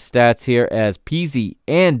look at the stats here as Pizzi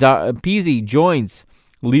joins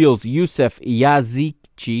Lille's Youssef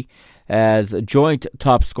Yazici as joint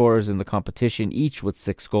top scorers in the competition, each with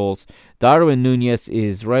 6 goals. Darwin Nunez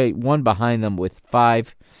is right one behind them with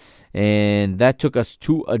 5. And that took us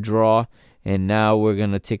to a draw. And now we're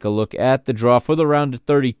going to take a look at the draw for the round of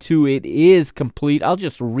 32. It is complete. I'll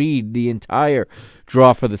just read the entire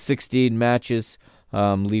draw for the 16 matches,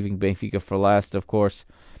 leaving Benfica for last, of course.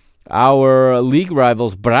 Our league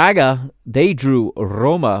rivals, Braga, they drew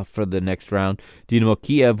Roma for the next round. Dynamo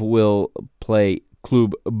Kiev will play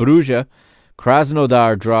Club Brugge.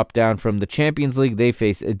 Krasnodar dropped down from the Champions League. They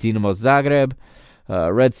face Dinamo Zagreb.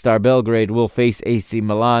 Red Star Belgrade will face AC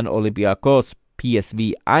Milan, Olympiacos,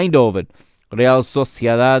 PSV Eindhoven. Real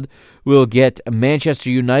Sociedad will get Manchester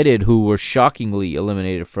United, who were shockingly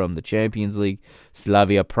eliminated from the Champions League.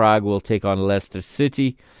 Slavia Prague will take on Leicester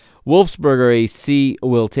City. Wolfsburger AC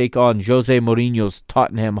will take on Jose Mourinho's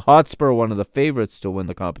Tottenham Hotspur, one of the favorites to win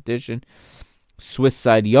the competition. Swiss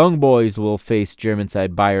side Young Boys will face German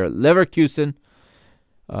side Bayer Leverkusen.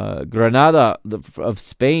 Granada of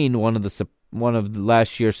Spain, one of the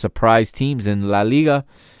last year's surprise teams in La Liga.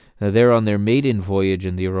 They're on their maiden voyage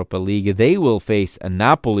in the Europa League. They will face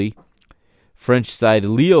Napoli. French side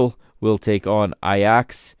Lille will take on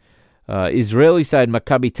Ajax. Israeli side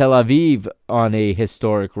Maccabi Tel Aviv on a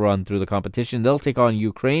historic run through the competition. They'll take on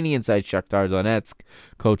Ukrainian side Shakhtar Donetsk,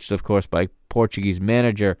 coached, of course, by Portuguese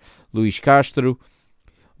manager Luis Castro.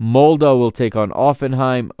 Molde will take on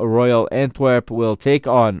Offenheim. Royal Antwerp will take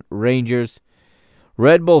on Rangers.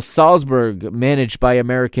 Red Bull Salzburg, managed by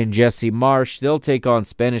American Jesse Marsch, they'll take on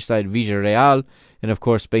Spanish side Villarreal. And, of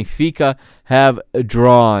course, Benfica have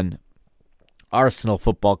drawn Arsenal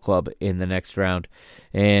Football Club in the next round.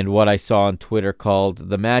 And what I saw on Twitter called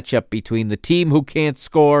the matchup between the team who can't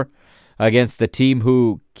score against the team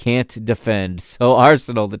who can't defend. So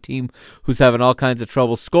Arsenal, the team who's having all kinds of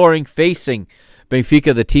trouble scoring, facing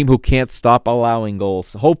Benfica, the team who can't stop allowing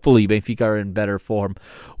goals. Hopefully Benfica are in better form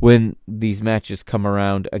when these matches come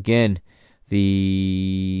around. Again,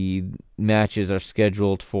 the matches are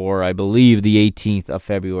scheduled for, I believe, the 18th of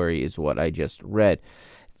February is what I just read.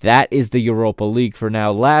 That is the Europa League for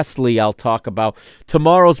now. Lastly, I'll talk about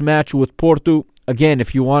tomorrow's match with Porto. Again,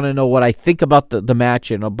 if you want to know what I think about the match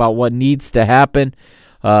and about what needs to happen,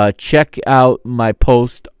 check out my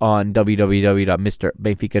post on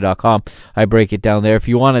www.mrbenfica.com. I break it down there. If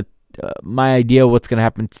you want my idea of what's going to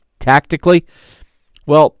happen tactically,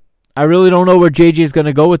 well, I really don't know where JJ is going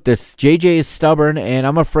to go with this. JJ is stubborn, and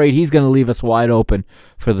I'm afraid he's going to leave us wide open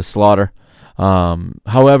for the slaughter.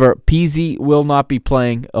 However, Pizzi will not be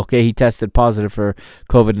playing. Okay, he tested positive for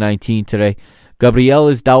COVID-19 today. Gabriel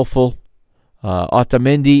is doubtful.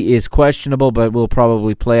 Otamendi is questionable, but will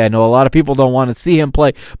probably play. I know a lot of people don't want to see him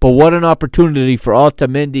play, but what an opportunity for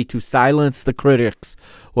Otamendi to silence the critics.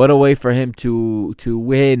 What a way for him to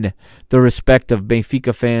win the respect of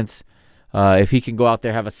Benfica fans. If he can go out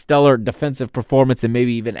there, have a stellar defensive performance, and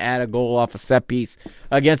maybe even add a goal off a set piece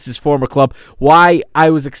against his former club. Why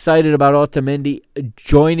I was excited about Otamendi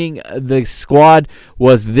joining the squad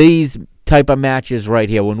was these type of matches right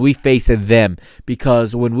here when we face them.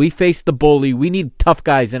 Because when we face the bully, we need tough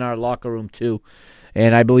guys in our locker room too.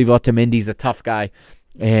 And I believe Otamendi's a tough guy.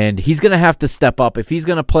 And he's going to have to step up. If he's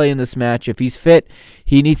going to play in this match, if he's fit,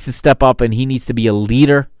 he needs to step up and he needs to be a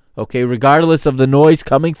leader. Okay, regardless of the noise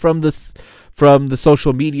coming from the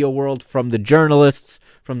social media world, from the journalists,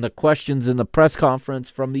 from the questions in the press conference,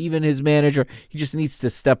 from even his manager, he just needs to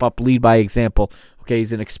step up, lead by example. Okay,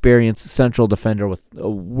 he's an experienced central defender with a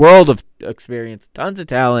world of experience, tons of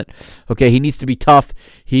talent. Okay, he needs to be tough,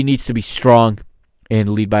 he needs to be strong, and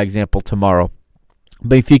lead by example tomorrow.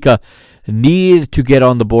 Benfica need to get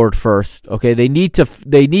on the board first. Okay, they need to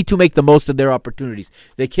make the most of their opportunities.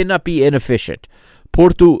 They cannot be inefficient.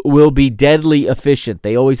 Porto will be deadly efficient.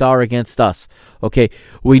 They always are against us. Okay,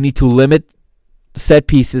 we need to limit set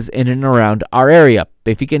pieces in and around our area.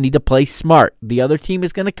 Benfica need to play smart. The other team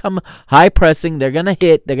is going to come high pressing. They're going to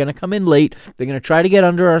hit. They're going to come in late. They're going to try to get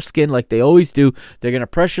under our skin like they always do. They're going to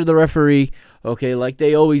pressure the referee, okay, like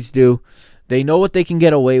they always do. They know what they can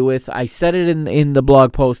get away with. I said it in the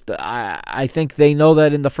blog post. I think they know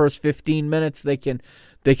that in the first 15 minutes they can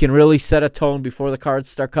really set a tone before the cards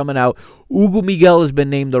start coming out. Hugo Miguel has been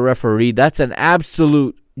named the referee. That's an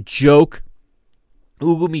absolute joke.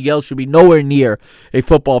 Hugo Miguel should be nowhere near a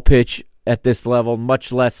football pitch at this level,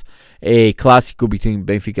 much less a Clásico between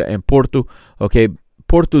Benfica and Porto. Okay,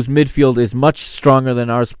 Porto's midfield is much stronger than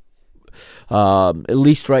ours, at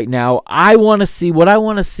least right now. What I want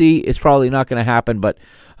to see is probably not going to happen, but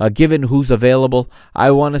given who's available,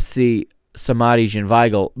 I want to see Samaris and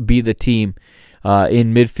Weigl be the team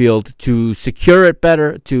in midfield to secure it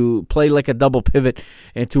better, to play like a double pivot,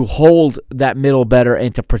 and to hold that middle better,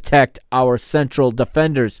 and to protect our central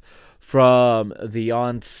defenders from the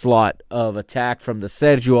onslaught of attack from the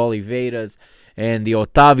Sergio Oliveiras and the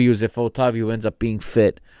Otavios, if Otavio ends up being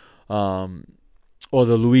fit, or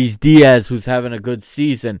the Luis Diaz, who's having a good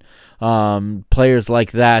season. Players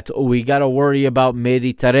like that. We got to worry about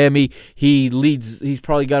Mehdi Taremi. He's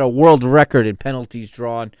probably got a world record in penalties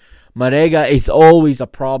drawn. Marega is always a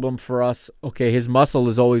problem for us. Okay, his muscle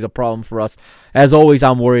is always a problem for us. As always,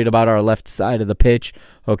 I'm worried about our left side of the pitch.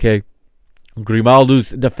 Okay,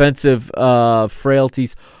 Grimaldo's defensive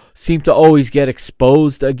frailties seem to always get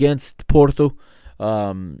exposed against Porto.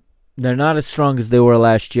 They're not as strong as they were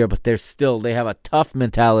last year, but they have a tough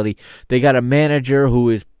mentality. They got a manager who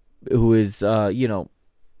is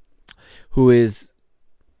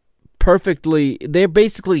perfectly. They're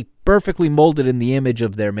basically perfectly molded in the image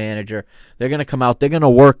of their manager. They're gonna come out. They're gonna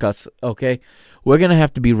work us. Okay, we're gonna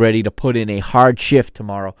have to be ready to put in a hard shift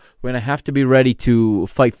tomorrow. We're gonna have to be ready to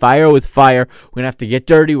fight fire with fire. We're gonna have to get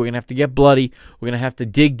dirty. We're gonna have to get bloody. We're gonna have to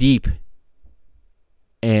dig deep.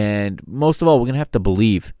 And most of all, we're gonna have to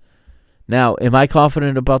believe. Now, am I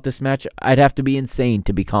confident about this match? I'd have to be insane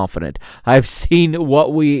to be confident. I've seen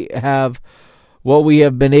what we have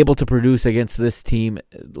been able to produce against this team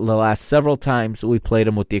the last several times we played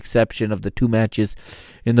them, with the exception of the two matches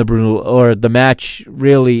in the the match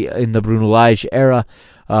really in the Bruno Lage era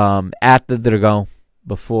at the Dragão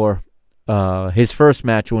before his first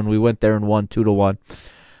match when we went there and won 2-1.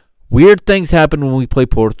 Weird things happen when we play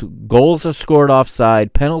Porto. Goals are scored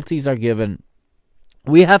offside. Penalties are given.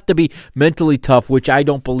 We have to be mentally tough, which I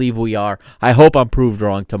don't believe we are. I hope I'm proved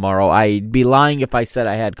wrong tomorrow. I'd be lying if I said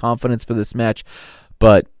I had confidence for this match,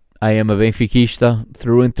 but I am a Benfiquista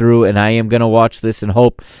through and through, and I am going to watch this and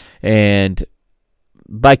hope. And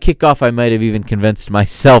by kickoff, I might have even convinced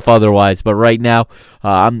myself otherwise, but right now,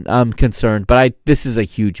 I'm concerned. But this is a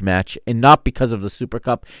huge match, and not because of the Super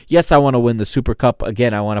Cup. Yes, I want to win the Super Cup.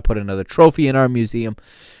 Again, I want to put another trophy in our museum.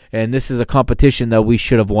 And this is a competition that we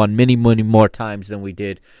should have won many, many more times than we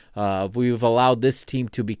did. We've allowed this team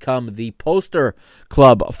to become the poster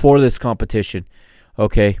club for this competition.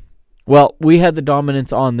 Okay. Well, we had the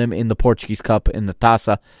dominance on them in the Portuguese Cup in the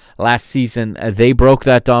Taça last season. They broke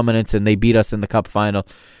that dominance and they beat us in the Cup final.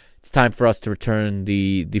 It's time for us to return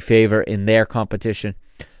the favor in their competition.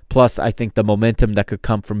 Plus, I think the momentum that could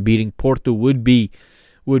come from beating Porto would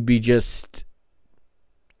just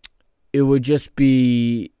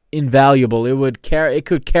be invaluable. It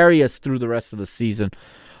could carry us through the rest of the season.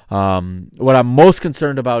 What I'm most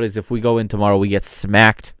concerned about is if we go in tomorrow, we get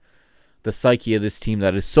smacked. The psyche of this team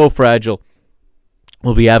that is so fragile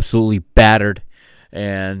will be absolutely battered,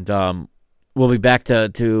 and we'll be back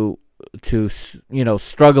to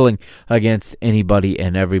struggling against anybody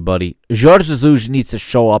and everybody. Jorge Jesus needs to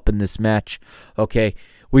show up in this match. Okay,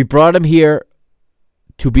 we brought him here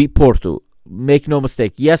to beat Porto. Make no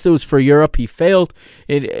mistake. Yes, it was for Europe. He failed,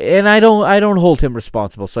 and I don't hold him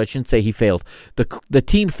responsible. So I shouldn't say he failed. The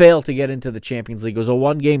team failed to get into the Champions League. It was a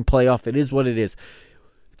one-game playoff. It is what it is.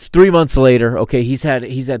 It's 3 months later. Okay, he's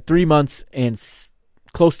had 3 months and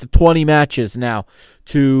close to 20 matches now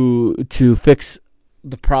to fix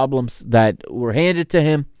the problems that were handed to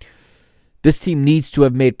him. This team needs to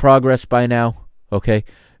have made progress by now. Okay,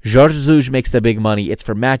 Jorge Jesus makes the big money. It's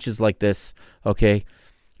for matches like this. Okay.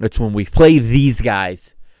 It's when we play these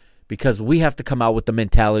guys, because we have to come out with the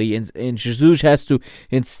mentality, and Jesus has to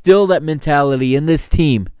instill that mentality in this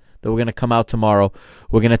team that we're going to come out tomorrow.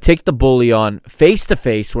 We're going to take the bully on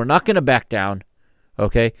face-to-face. We're not going to back down,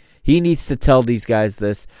 okay? He needs to tell these guys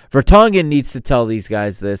this. Vertonghen needs to tell these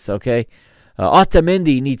guys this, okay?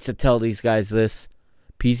 Otamendi needs to tell these guys this.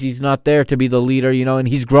 Pizzi's not there to be the leader, and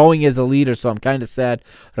he's growing as a leader, so I'm kind of sad.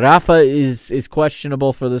 Rafa is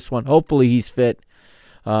questionable for this one. Hopefully he's fit.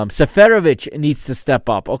 Seferovic needs to step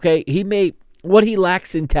up, okay? What he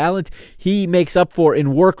lacks in talent, he makes up for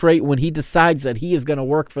in work rate when he decides that he is going to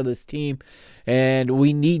work for this team, and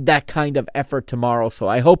we need that kind of effort tomorrow, so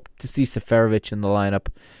I hope to see Seferovic in the lineup,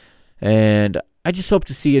 and I just hope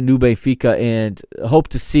to see a new Benfica, and hope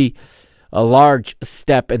to see a large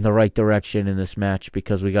step in the right direction in this match,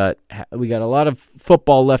 because we got a lot of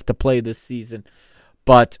football left to play this season,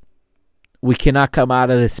 but we cannot come out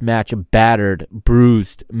of this match battered,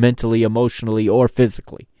 bruised, mentally, emotionally, or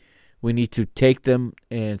physically. We need to take them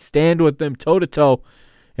and stand with them toe-to-toe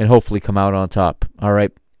and hopefully come out on top. All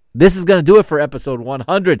right. This is going to do it for episode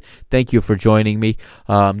 100. Thank you for joining me.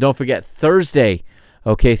 Don't forget, Thursday,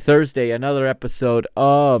 another episode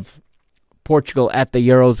of Portugal at the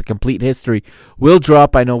Euros, A Complete History, will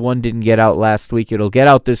drop. I know one didn't get out last week. It'll get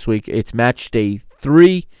out this week. It's match day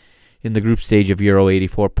 3. In the group stage of Euro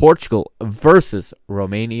 84, Portugal versus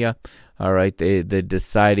Romania. All right, the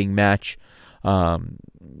deciding match that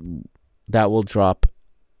will drop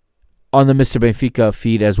on the Mr. Benfica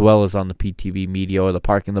feed, as well as on the PTV Media or the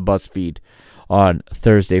Park and the Bus feed on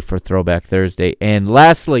Thursday for Throwback Thursday. And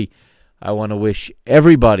lastly, I want to wish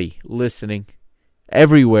everybody listening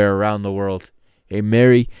everywhere around the world a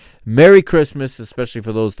Merry Christmas, especially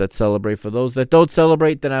for those that celebrate. For those that don't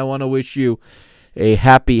celebrate, then I want to wish you a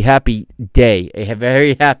happy day, a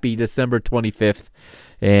very happy December 25th,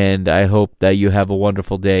 and I hope that you have a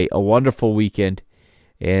wonderful day, a wonderful weekend,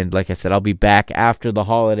 and like I said, I'll be back after the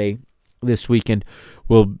holiday this weekend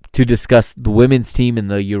to discuss the women's team in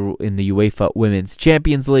the UEFA Women's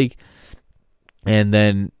Champions League, and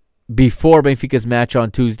then before Benfica's match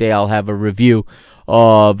on Tuesday, I'll have a review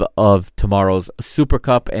of tomorrow's Super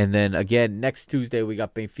Cup, and then again next Tuesday we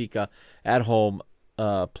got Benfica at home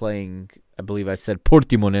playing, I believe I said,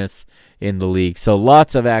 Portimonense in the league. So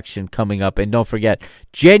lots of action coming up. And don't forget,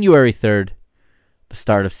 January 3rd, the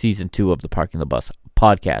start of Season 2 of the Parking the Bus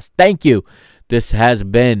podcast. Thank you. This has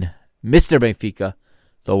been Mr. Benfica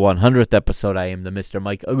the 100th episode. I am the Mr.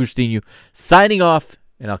 Mike Agostinho signing off,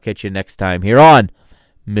 and I'll catch you next time here on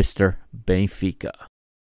Mr. Benfica.